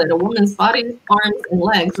trunk lid, a woman's body, arms, and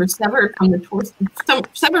legs were severed from the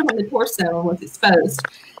torso and was exposed.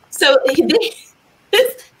 So then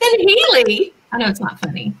Healy, I know it's not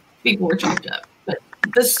funny, people were chopped up, but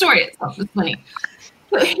the story itself is funny.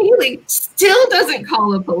 But Healy still doesn't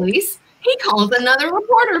call the police. He calls another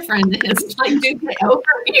reporter friend of his. He's like, dude, get over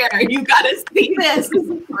here. You got to see this. This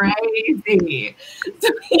is crazy. So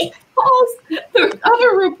he calls the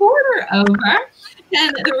other reporter over.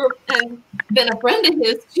 And then a friend of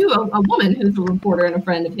his, too, a woman who's a reporter and a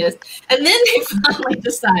friend of his. And then they finally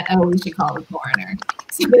decide, oh, we should call the coroner.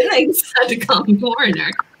 So then they decide to call the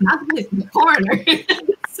coroner, not the coroner.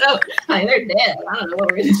 So they're dead. I don't know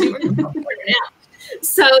what we're going to do. We're going to call the coroner now.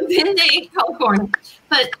 So then they call the coroner.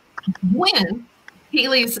 But when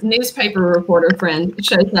Healy's newspaper reporter friend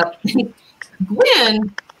shows up,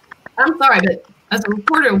 Gwen, I'm sorry, but as a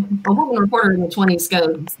reporter, a woman reporter in the 20s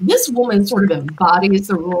goes, this woman sort of embodies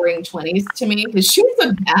the roaring 20s to me because she's a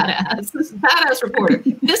badass, this badass reporter.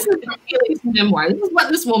 This is Healy's memoir. This is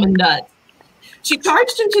what this woman does. She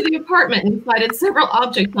charged into the apartment and sighted several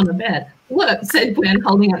objects on the bed. Look, said Gwen,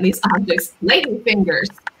 holding up these objects, lady fingers.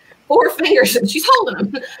 4 fingers, and she's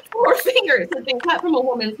holding them. 4 fingers had been cut from a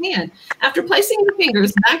woman's hand. After placing the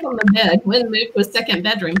fingers back on the bed, Gwen moved to a second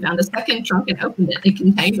bedroom, found a second trunk, and opened it. It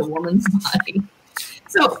contained a woman's body.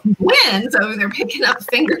 So Gwen's over there picking up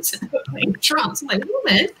fingers and opening trunks. I'm like,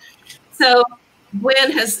 woman. So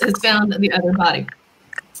Gwen has found the other body.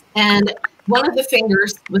 And one of the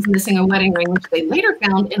fingers was missing a wedding ring, which they later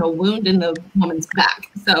found in a wound in the woman's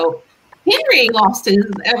back. So Henry lost his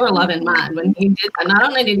ever-loving mind when he did that. Not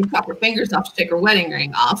only did he chop her fingers off to take her wedding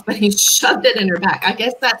ring off, but he shoved it in her back. I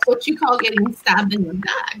guess that's what you call getting stabbed in the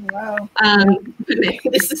back. Wow.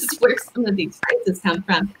 This is where some of these phrases come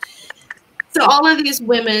from. So all of these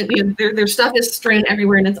women, you know, their stuff is strewn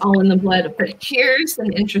everywhere, and it's all in the blood. But here's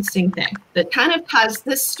an interesting thing that kind of ties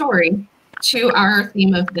this story to our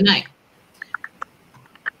theme of the night.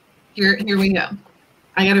 Here we go.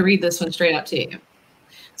 I got to read this one straight out to you.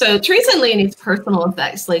 So Teresa and Leonie's personal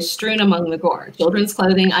effects lay strewn among the gore. Children's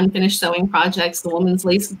clothing, unfinished sewing projects, the women's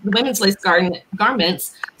lace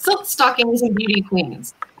garments, silk stockings, and beauty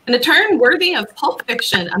queens. In a turn worthy of Pulp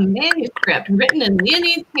Fiction, a manuscript written in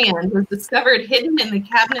Leonie's hand was discovered hidden in the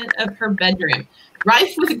cabinet of her bedroom,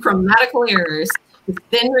 rife with grammatical errors.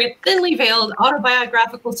 The thinly veiled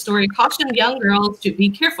autobiographical story cautioned young girls to be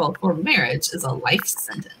careful, for marriage is a life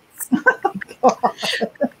sentence.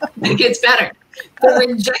 It gets better. The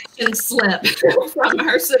rejection slip from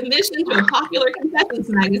her submission to a popular confessions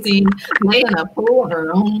magazine lay in a pool of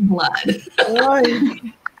her own blood.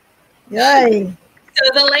 Yay. So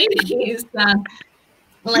the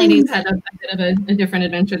ladies had a bit of a different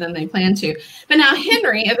adventure than they planned to. But now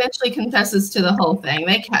Henry eventually confesses to the whole thing.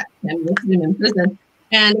 They kept him, listed him in prison,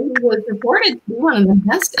 and he was reported to be one of the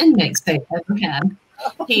best inmates they've ever had.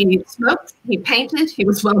 He smoked, he painted, he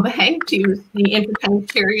was well behaved, he entertained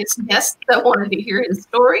curious guests that wanted to hear his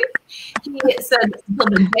story. He said until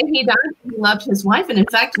the day he died, he loved his wife, and in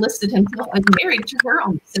fact listed himself as married to her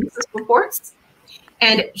on census reports.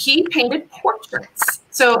 And he painted portraits.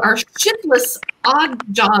 So our shiftless,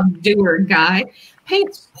 odd job doer guy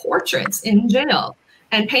paints portraits in jail,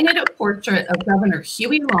 and painted a portrait of Governor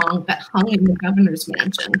Huey Long that hung in the governor's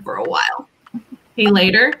mansion for a while. He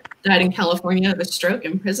later died in California of a stroke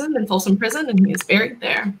in prison, in Folsom Prison, and he's buried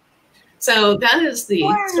there. So that is the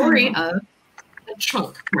story of the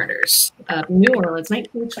trunk murders of New Orleans,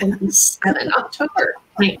 1927, October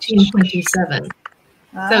 1927.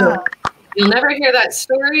 So you'll never hear that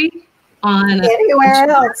story on anywhere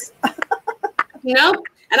else. Nope.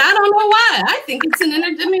 And I don't know why. I think it's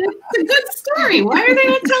it's a good story. Why are they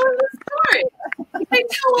not telling the story? They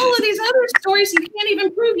tell all of these other stories you can't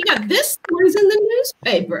even prove. You got this story's in the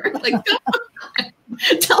newspaper. Like, come on.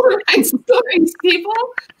 Tell the right stories, people.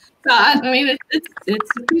 So, I mean, it's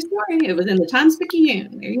a true story. It was in the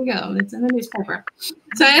Times-Picayune. There you go. It's in the newspaper.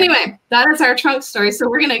 So anyway, that is our trunk story. So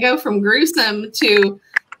we're going to go from gruesome to,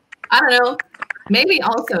 I don't know, maybe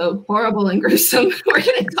also horrible and gruesome. We're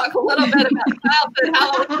going to talk a little bit about childhood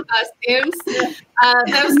Halloween costumes.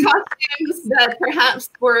 Those costumes that perhaps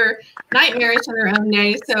were nightmarish in their own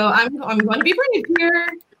day. So I'm going to be brave here.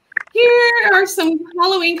 Here are some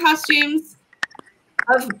Halloween costumes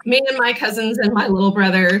of me and my cousins and my little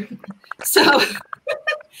brother. So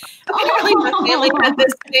apparently my family had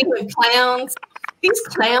this thing with clowns. These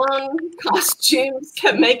clown costumes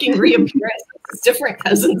kept making reappearances. Different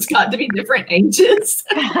cousins got to be different ages.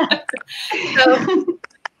 So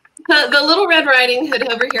the Little Red Riding Hood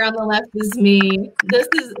over here on the left is me. This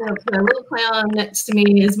is the little clown next to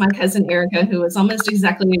me is my cousin Erica, who is almost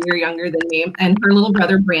exactly a year younger than me, and her little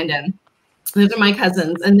brother Brandon. Those are my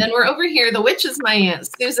cousins. And then we're over here. The witch is my Aunt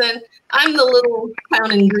Susan. I'm the little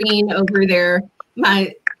clown in green over there.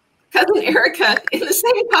 My cousin Erica in the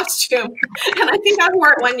same costume, and I think I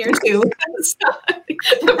wore it one year too. So,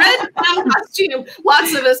 the red clown costume,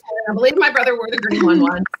 lots of us wore. I believe my brother wore the green one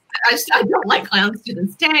once. I don't like clowns to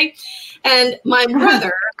this day. And my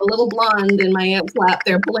brother, the little blonde in my aunt's lap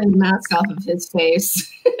there, pulling the mask off of his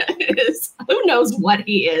face, is who knows what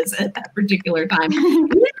he is at that particular time.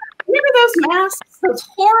 Remember those masks, those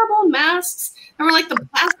horrible masks? They were like the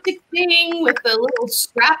plastic thing with the little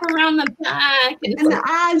strap around the back. And the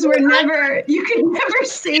eyes were never, you could never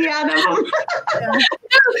see out of them.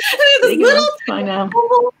 This little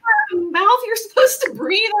mouth you're supposed to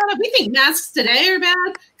breathe out of. We think masks today are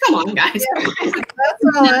bad. Come on, guys. Yeah, that's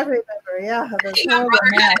all I remember. Yeah. My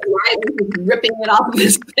brother was ripping it off of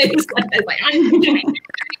his face. Like, I'm doing it.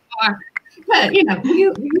 But,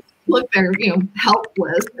 you look there,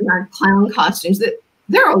 helpless in our clown costumes.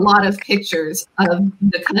 There are a lot of pictures of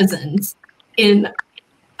the cousins in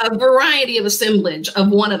a variety of assemblage of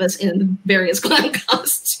one of us in various clown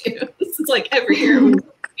costumes. It's like every year,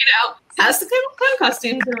 has the clown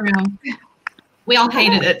costumes around. We all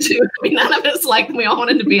hated it too. I mean, none of us liked them. We all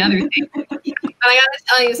wanted to be other things. But I got to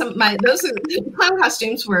tell you, the clown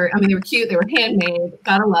costumes were, they were cute. They were handmade.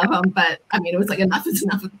 Gotta love them. But it was like enough is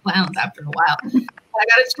enough of the clowns after a while. But I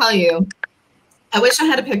got to tell you, I wish I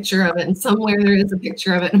had a picture of it, and somewhere there is a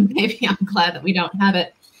picture of it, and maybe I'm glad that we don't have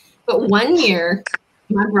it. But one year,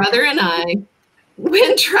 my brother and I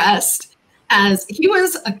went dressed as, he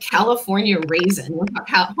was a California raisin,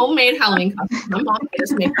 homemade Halloween costume. My mom made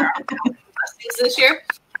us make our own Halloween costumes this year.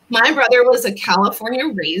 My brother was a California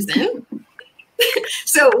raisin.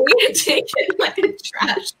 So we had taken like a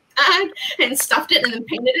trash bag and stuffed it and then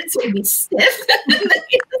painted it so it'd be stiff. And then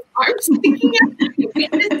his arms sticking out.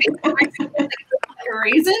 A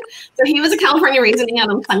raisin. So he was a California raisin. He had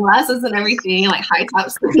on sunglasses and everything, and like high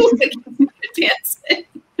tops. Dancing.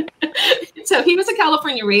 So he was a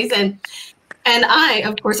California raisin. And I,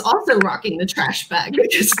 of course, also rocking the trash bag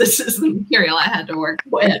because this is the material I had to work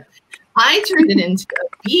with. I turned it into a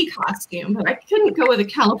bee costume, but I couldn't go with a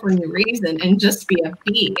California raisin and just be a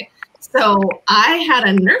bee. So I had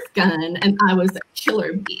a Nerf gun and I was a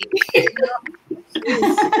killer bee.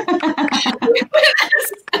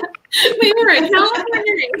 We were a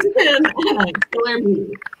California raisin and a killer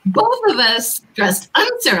bee. Both of us dressed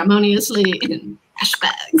unceremoniously in trash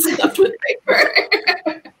bags stuffed with paper.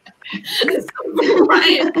 So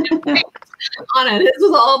Ryan on it. This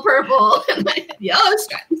was all purple and I had yellow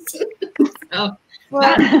stripes. So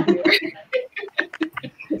Well,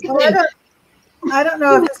 I don't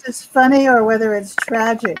know if this is funny or whether it's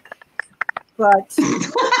tragic, but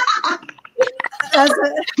as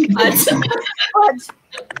a, it's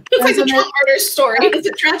like a murder story. Is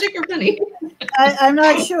it tragic or funny? I'm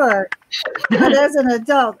not sure. But as an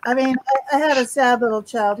adult, I mean, I had a sad little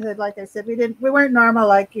childhood. Like I said, we weren't normal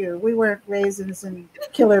like you. We weren't raisins and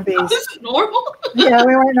killer bees. This is normal. Yeah,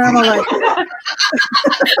 we weren't normal like you.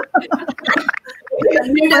 But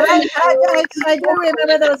I do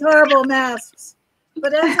remember those horrible masks.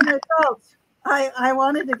 But as an adult, I always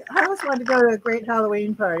wanted to go to a great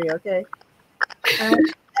Halloween party. Okay.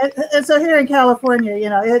 And so here in California, you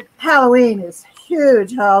know, Halloween is a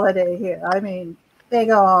huge holiday here. I mean, they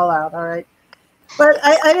go all out, all right. But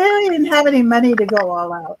I didn't even have any money to go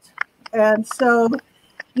all out. And so,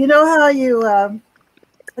 you know how you, I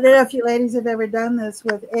don't know if you ladies have ever done this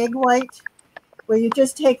with egg white, where you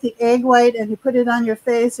just take the egg white and you put it on your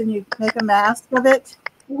face and you make a mask of it.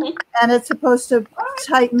 Mm-hmm. And it's supposed to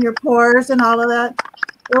tighten your pores and all of that.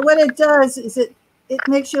 Well, what it does is it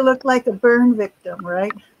makes you look like a burn victim,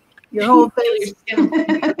 right? Your whole face,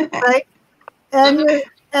 right? And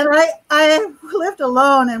I lived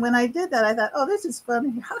alone, and when I did that, I thought, oh, this is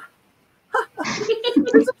funny. This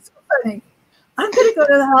is so funny. I'm going to go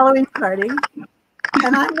to the Halloween party,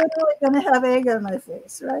 and I'm literally going to have egg on my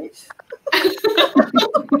face, right?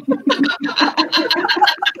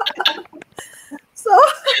 So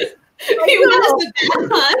I'm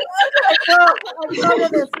like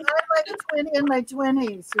a 20 in my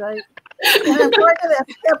 20s, right? And I'm going to this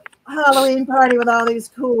hip Halloween party with all these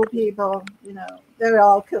cool people. You know, they're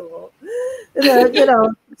all cool. You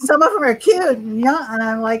know, some of them are cute and young, and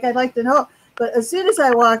I'm like, I'd like to know. But as soon as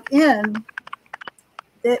I walk in,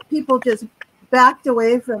 people just backed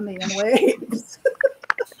away from me in waves.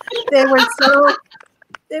 They were so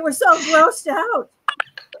grossed out.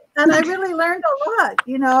 And I really learned a lot,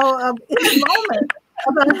 you know, in the moment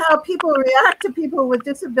about how people react to people with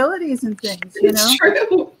disabilities and things, you know. It's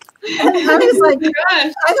true. And I was like,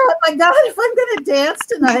 I thought, my God, if I'm going to dance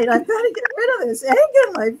tonight, I've got to get rid of this egg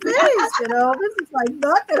in my face, you know. This is like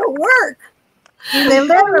not going to work. And they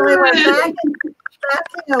literally were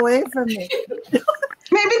backing away from me.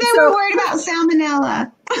 Maybe they were worried about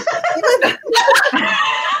salmonella.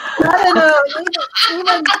 I don't know.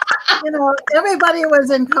 Even you know, everybody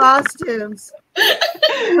was in costumes,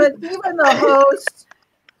 but even the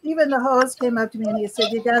host came up to me and he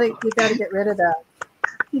said, "You got to get rid of that.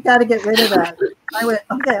 You got to get rid of that." I went,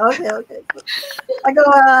 okay. I go,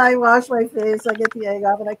 I wash my face, I get the egg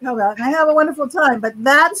off, and I come out, and I have a wonderful time. But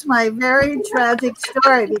that's my very tragic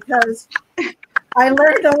story because I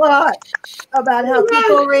learned a lot about how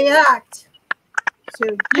people react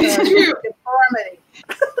to deformity.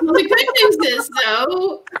 Well, the good news is,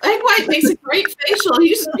 though, egg white makes a great facial.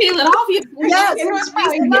 You just peel it off. Yes, it was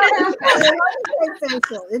facial.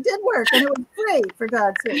 It did work, and it was free, for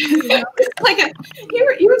God's sake. You know? Like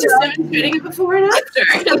you were just demonstrating it before and after.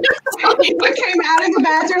 I came out of the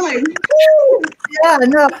bathroom like, woo! Yeah,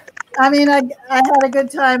 no. I mean, I had a good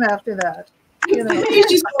time after that. You know, you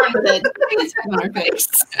just ordered it. It's on our face.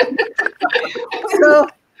 So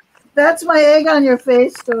that's my egg on your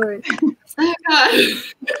face story. Oh God.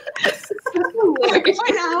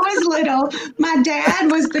 When I was little, my dad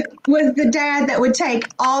was the dad that would take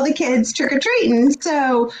all the kids trick or treating.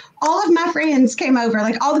 So all of my friends came over.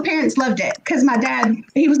 Like all the parents loved it because my dad,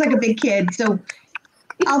 he was like a big kid. So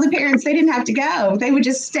all the parents, they didn't have to go. They would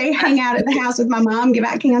just hang out at the house with my mom, give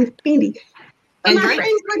out candy. And my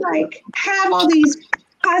friends would like have all these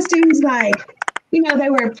costumes, like, you know, they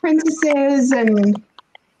were princesses and,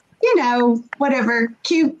 you know, whatever,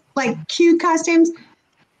 cute costumes.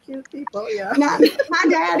 Cute people, yeah. My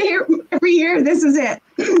dad here every year, this is it,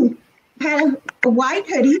 had a white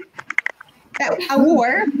hoodie that I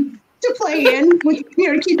wore to play in with, you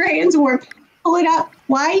know, to keep your hands warm. Pull it up,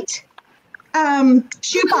 white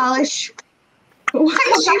shoe polish,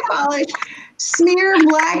 smear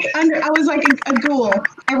black under. I was like a ghoul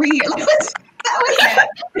every year. That was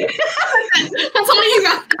it. That's all you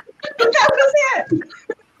got. That was it.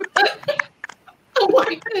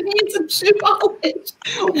 White hoodie and some shoe polish.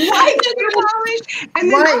 White shoe polish.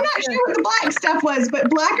 And then I'm not sure what the black stuff was, but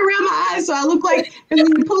black around my eyes, so I look like, and then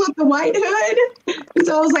you pull up the white hood. And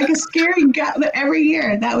so I was like a scary guy every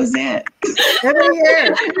year. That was it. Every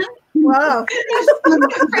year. Wow. My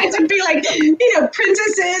friends would be like, you know,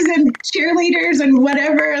 princesses and cheerleaders and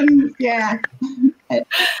whatever. And yeah.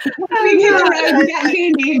 We came around and got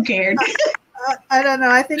candy and cared. I don't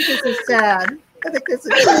know. I think this is sad. I think this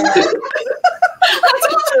is sad.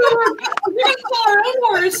 We're going to tell our own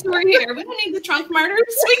horror story here. We don't need the trunk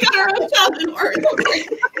murders. We got our own childhood horror story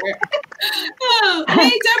here. Oh, hey,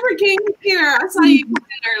 Deborah King here. I saw you come in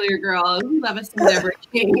earlier, girl. We love us some Deborah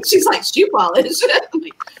King. She's like shoe polish. What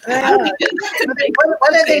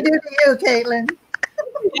did they do to you, Caitlin?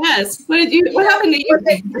 Yes. What happened to you?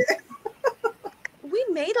 We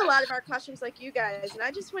made a lot of our costumes like you guys, and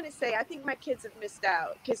I just want to say I think my kids have missed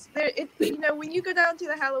out because when you go down to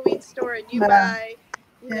the Halloween store and you buy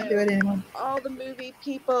all the movie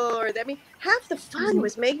people, or half the fun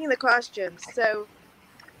was making the costumes. So,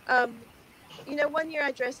 one year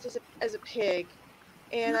I dressed as a pig,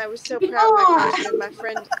 and I was so proud of my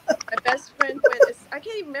costume. My best friend went. I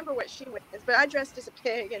can't even remember what she went as, but I dressed as a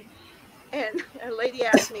pig, and a lady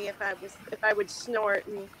asked me if I would snort,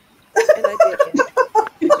 and I did.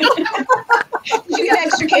 You get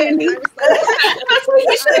extra candy. That's what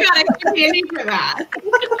you should have got extra candy for that.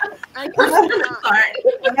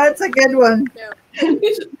 That's a good one. No.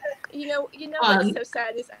 You know what's so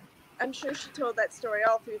sad is I'm sure she told that story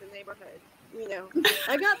all through the neighborhood.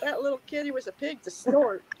 I got that little kid who was a pig to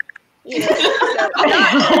snort. So it's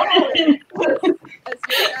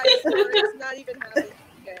not even happening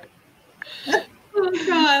again. Oh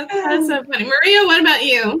God, that's so funny. Maria, what about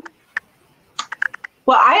you?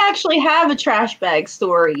 Well, I actually have a trash bag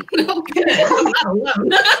story. Okay, I'm not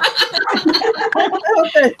alone.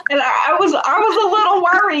 And I was a little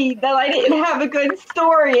worried that I didn't have a good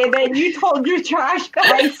story, and then you told your trash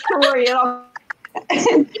bag story, and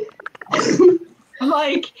I'm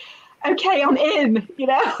like, okay, I'm in,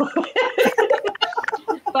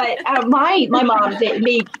 But my mom didn't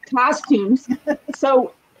make costumes,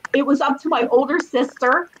 so it was up to my older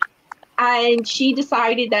sister. And she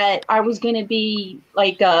decided that I was going to be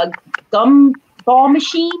like a gumball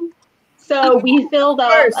machine. So we filled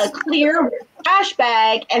up a clear trash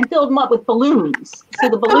bag and filled them up with balloons. So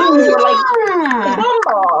the balloons were like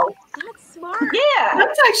gumballs. That's smart. Yeah.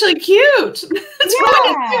 That's actually cute. That's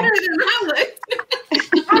probably cuter than I looked.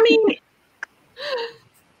 I mean,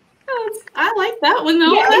 I like that one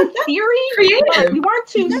though. Yeah, in theory, creative. We weren't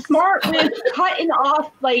too smart with cutting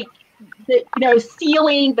off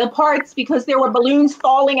sealing the parts because there were balloons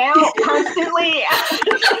falling out constantly.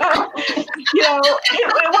 So,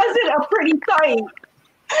 it wasn't a pretty sight.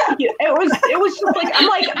 It was just like, I'm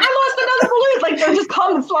like, I lost another balloon. Like they're just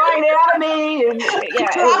coming flying out of me, and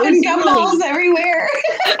dropping gumballs everywhere.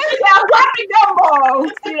 Yeah, dropping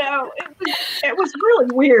gumballs. It was really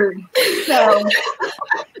weird. So,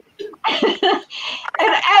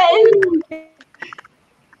 and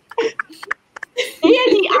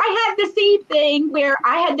Andy, I had the same thing where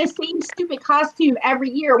I had the same stupid costume every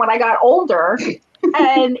year when I got older.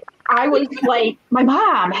 And I was like, my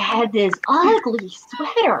mom had this ugly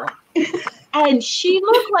sweater and she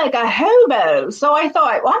looked like a hobo. So I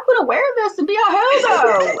thought, well, I'm going to wear this and be a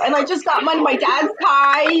hobo. And I just got my dad's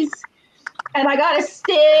ties. And I got a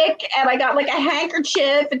stick, and I got like a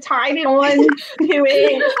handkerchief and tied it on to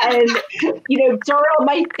it, and dirt on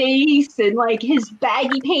my face, and like his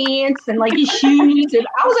baggy pants, and like his shoes, and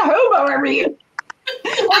I was a hobo every year.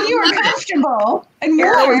 Well, you were comfortable and it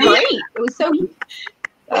was great. It was so. Now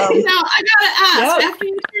I gotta ask: after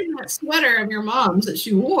you turned that sweater of your mom's that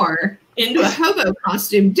she wore into a hobo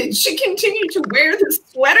costume, did she continue to wear the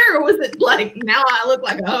sweater, or was it like now I look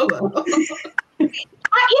like a hobo?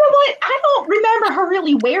 You know what? I don't remember her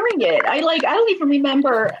really wearing it. I don't even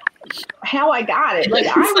remember how I got it. Like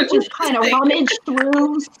I would just kind of rummage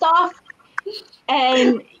through stuff.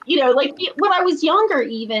 And, when I was younger,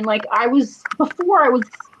 even before I was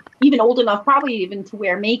even old enough, probably even to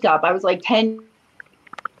wear makeup, I was like 10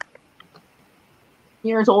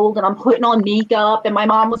 years old and I'm putting on makeup, and my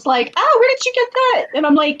mom was like, oh, where did you get that? And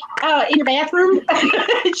I'm like, in your bathroom.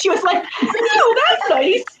 And she was like, oh, that's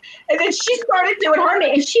nice. And then she started doing her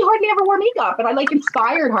makeup, and she hardly ever wore makeup. And I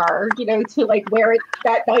inspired her, to wear it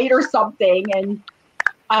that night or something. And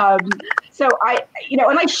so I, and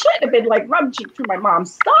I shouldn't have been rummaging through my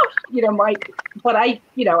mom's stuff, but I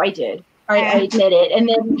did. I admit it. And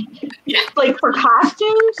then for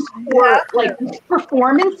costumes or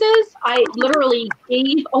performances, I literally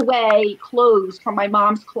gave away clothes from my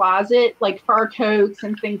mom's closet, like fur coats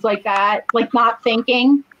and things like that, not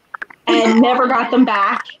thinking, and never got them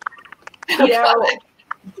back. Real.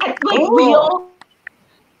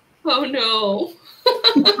 Oh no.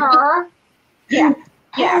 Her. Yeah.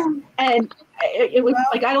 And it was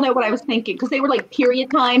I don't know what I was thinking, because they were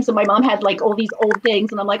period times, and my mom had all these old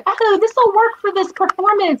things, and I'm like, oh, this will work for this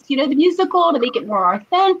performance, the musical, to make it more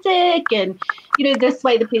authentic, and this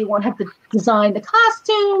way the people won't have to design the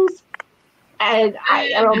costumes. And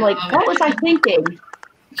I'm like, what was I thinking?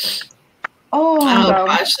 Oh So-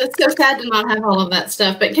 gosh, it's so sad to not have all of that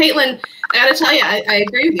stuff. But Caitlin, I gotta tell you, I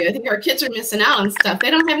agree with you. I think our kids are missing out on stuff.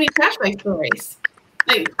 They don't have any trash bag stories.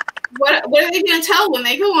 Like, what are they gonna tell when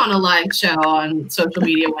they go on a live show on social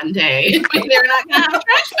media one day? They're not gonna have a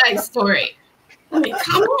trash bag story. I mean,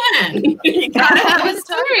 come on, you gotta have a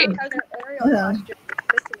story.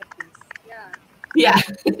 Yeah,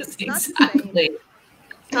 exactly.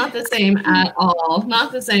 Not the same at all.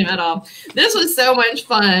 Not the same at all. This was so much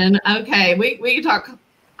fun. Okay, we can talk.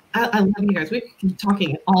 I love you guys. We can keep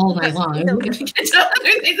talking all night long.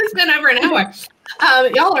 It's been over an hour.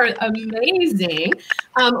 Y'all are amazing.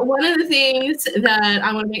 One of the things that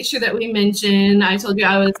I want to make sure that we mention, I told you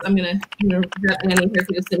I'm gonna grab Annie here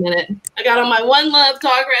for just a minute. I got on my One Love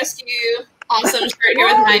Dog Rescue awesome shirt here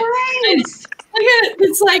with my. Nice. Look at it.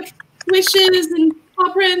 It's like wishes and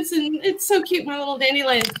paw prints, and it's so cute. My little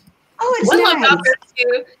dandelion. Oh, it's One nice. Love Dog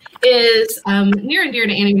Rescue is near and dear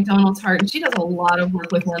to Annie McDonald's heart, and she does a lot of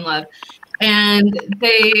work with One Love, and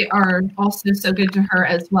they are also so good to her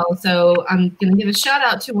as well. So I'm going to give a shout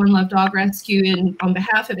out to One Love Dog Rescue on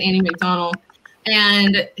behalf of Annie McDonald,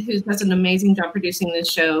 and who does an amazing job producing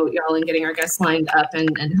this show, y'all, and getting our guests lined up and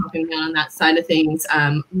helping me out on that side of things.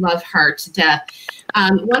 Love her to death.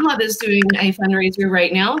 One Love is doing a fundraiser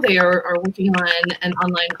right now. They are working on an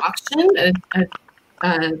online auction,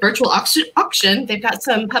 a virtual auction. They've got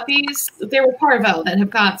some puppies. They were parvo that have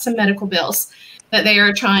got some medical bills that they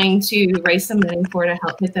are trying to raise some money for to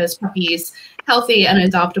help get those puppies healthy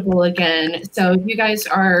and adoptable again. So if you guys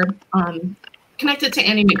are connected to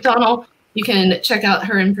Annie McDonald, you can check out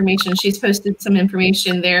her information. She's posted some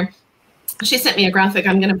information there. She sent me a graphic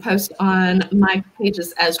I'm going to post on my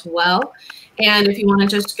pages as well. And if you want to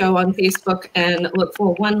just go on Facebook and look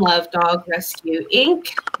for One Love Dog Rescue Inc.,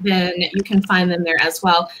 then you can find them there as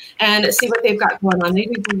well and see what they've got going on. They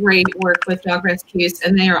do great work with dog rescues,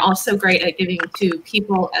 and they are also great at giving to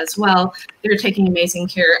people as well. They're taking amazing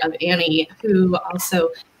care of Annie, who also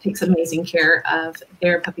takes amazing care of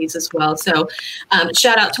their puppies as well. So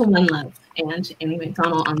shout out to One Love and Annie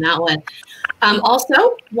McDonald on that one.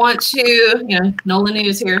 Also want to, NOLA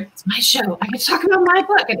News here. It's my show. I can talk about my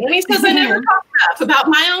book. And Annie says I never talk enough about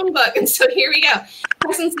my own book. And so here we go.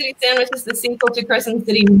 Crescent City Sandwiches, the sequel to Crescent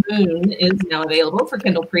City Moon, is now available for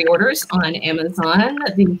Kindle pre-orders on Amazon.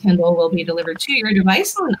 The Kindle will be delivered to your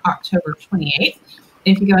device on October 28th.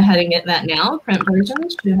 If you go ahead and get that now, print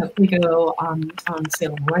versions should hopefully go on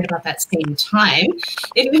sale right about that same time.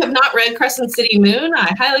 If you have not read Crescent City Moon,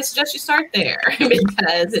 I highly suggest you start there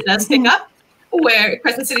because it does pick up where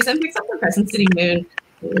Crescent City Sun picks up where Crescent City Moon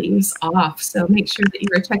leaves off. So make sure that you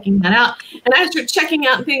are checking that out. And as you're checking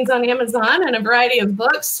out things on Amazon and a variety of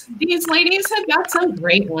books, these ladies have got some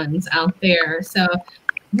great ones out there. So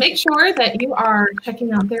make sure that you are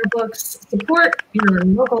checking out their books, support your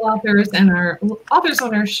local authors and our authors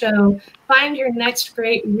on our show, find your next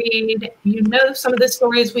great read. You know some of the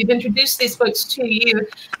stories. We've introduced these books to you.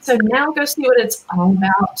 So now go see what it's all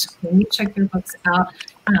about when you check their books out.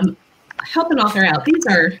 Help an author out.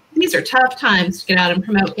 These are tough times to get out and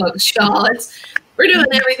promote books, y'all. We're doing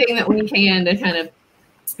everything that we can to kind of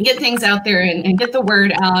get things out there and get the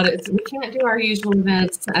word out. We can't do our usual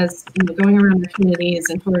events as going around the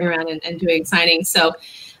communities and touring around and doing signings. So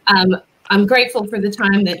I'm grateful for the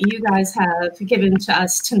time that you guys have given to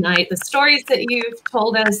us tonight, the stories that you've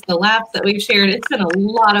told us, the laughs that we've shared. It's been a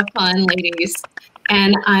lot of fun, ladies.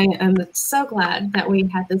 And I am so glad that we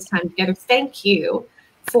had this time together. Thank you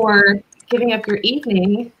for giving up your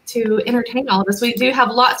evening to entertain all of us. We do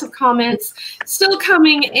have lots of comments still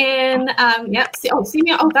coming in. See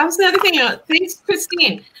me. Oh, that was the other thing. Thanks,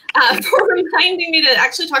 Christine, for reminding me to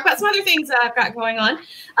actually talk about some other things that I've got going on.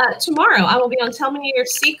 Tomorrow, I will be on Tell Me Your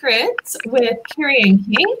Secrets with Carrie and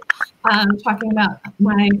King, talking about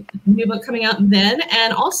my new book coming out then.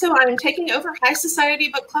 And also, I'm taking over High Society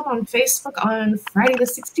Book Club on Facebook on Friday the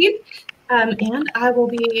 16th. And I will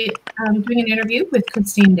be doing an interview with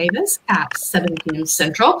Christine Davis at 7 p.m.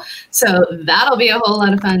 Central. So that'll be a whole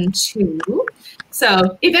lot of fun too.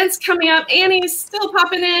 So events coming up. Annie's still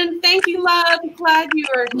popping in. Thank you, love. Glad you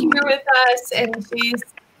are here with us. And she's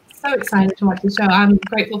so excited to watch the show. I'm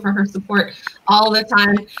grateful for her support all the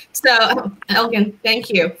time. So Elgin, thank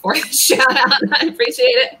you for the shout out. I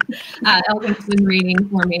appreciate it. Elgin's been reading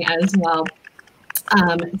for me as well.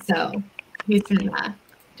 So he's been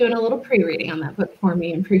doing a little pre-reading on that book for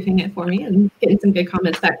me and proofing it for me and getting some good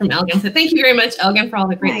comments back from Elgin. So thank you very much, Elgin, for all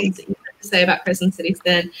the great things that you had to say about Crescent City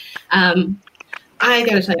Sin. I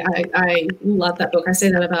gotta tell you, I love that book. I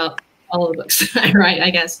say that about all the books I write, I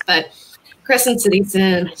guess, but Crescent City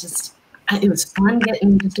Sin, it was fun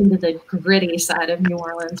getting just into the gritty side of New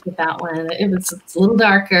Orleans with that one. It's a little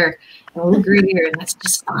darker and a little grittier, and that's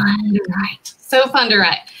just fun to write. So fun to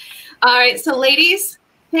write. All right, so ladies,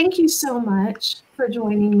 thank you so much for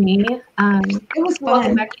joining me. It was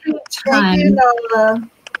fun. Thank you, Nola.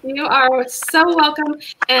 You are so welcome.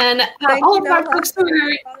 And all of our folks who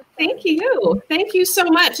are, thank you so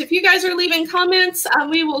much. If you guys are leaving comments,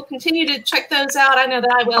 we will continue to check those out. I know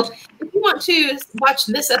that I will. If you want to watch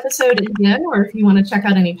this episode again, or if you want to check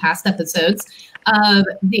out any past episodes of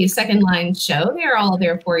the Second Line show, they're all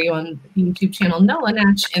there for you on the YouTube channel Nola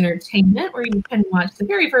Nash Entertainment, where you can watch the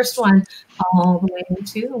very first one all the way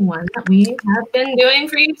to the one that we have been doing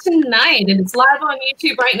for you tonight. It is live on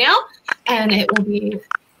YouTube right now, and it will be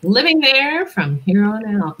living there from here on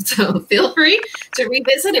out. So feel free to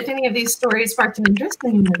revisit if any of these stories sparked an interest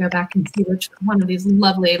and you want to go back and see which one of these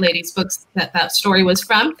lovely ladies' books that story was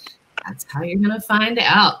from. That's how you're going to find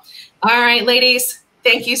out. All right, ladies,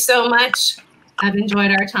 thank you so much. I've enjoyed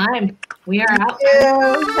our time. We are out.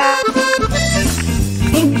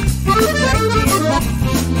 Thank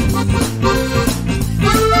you.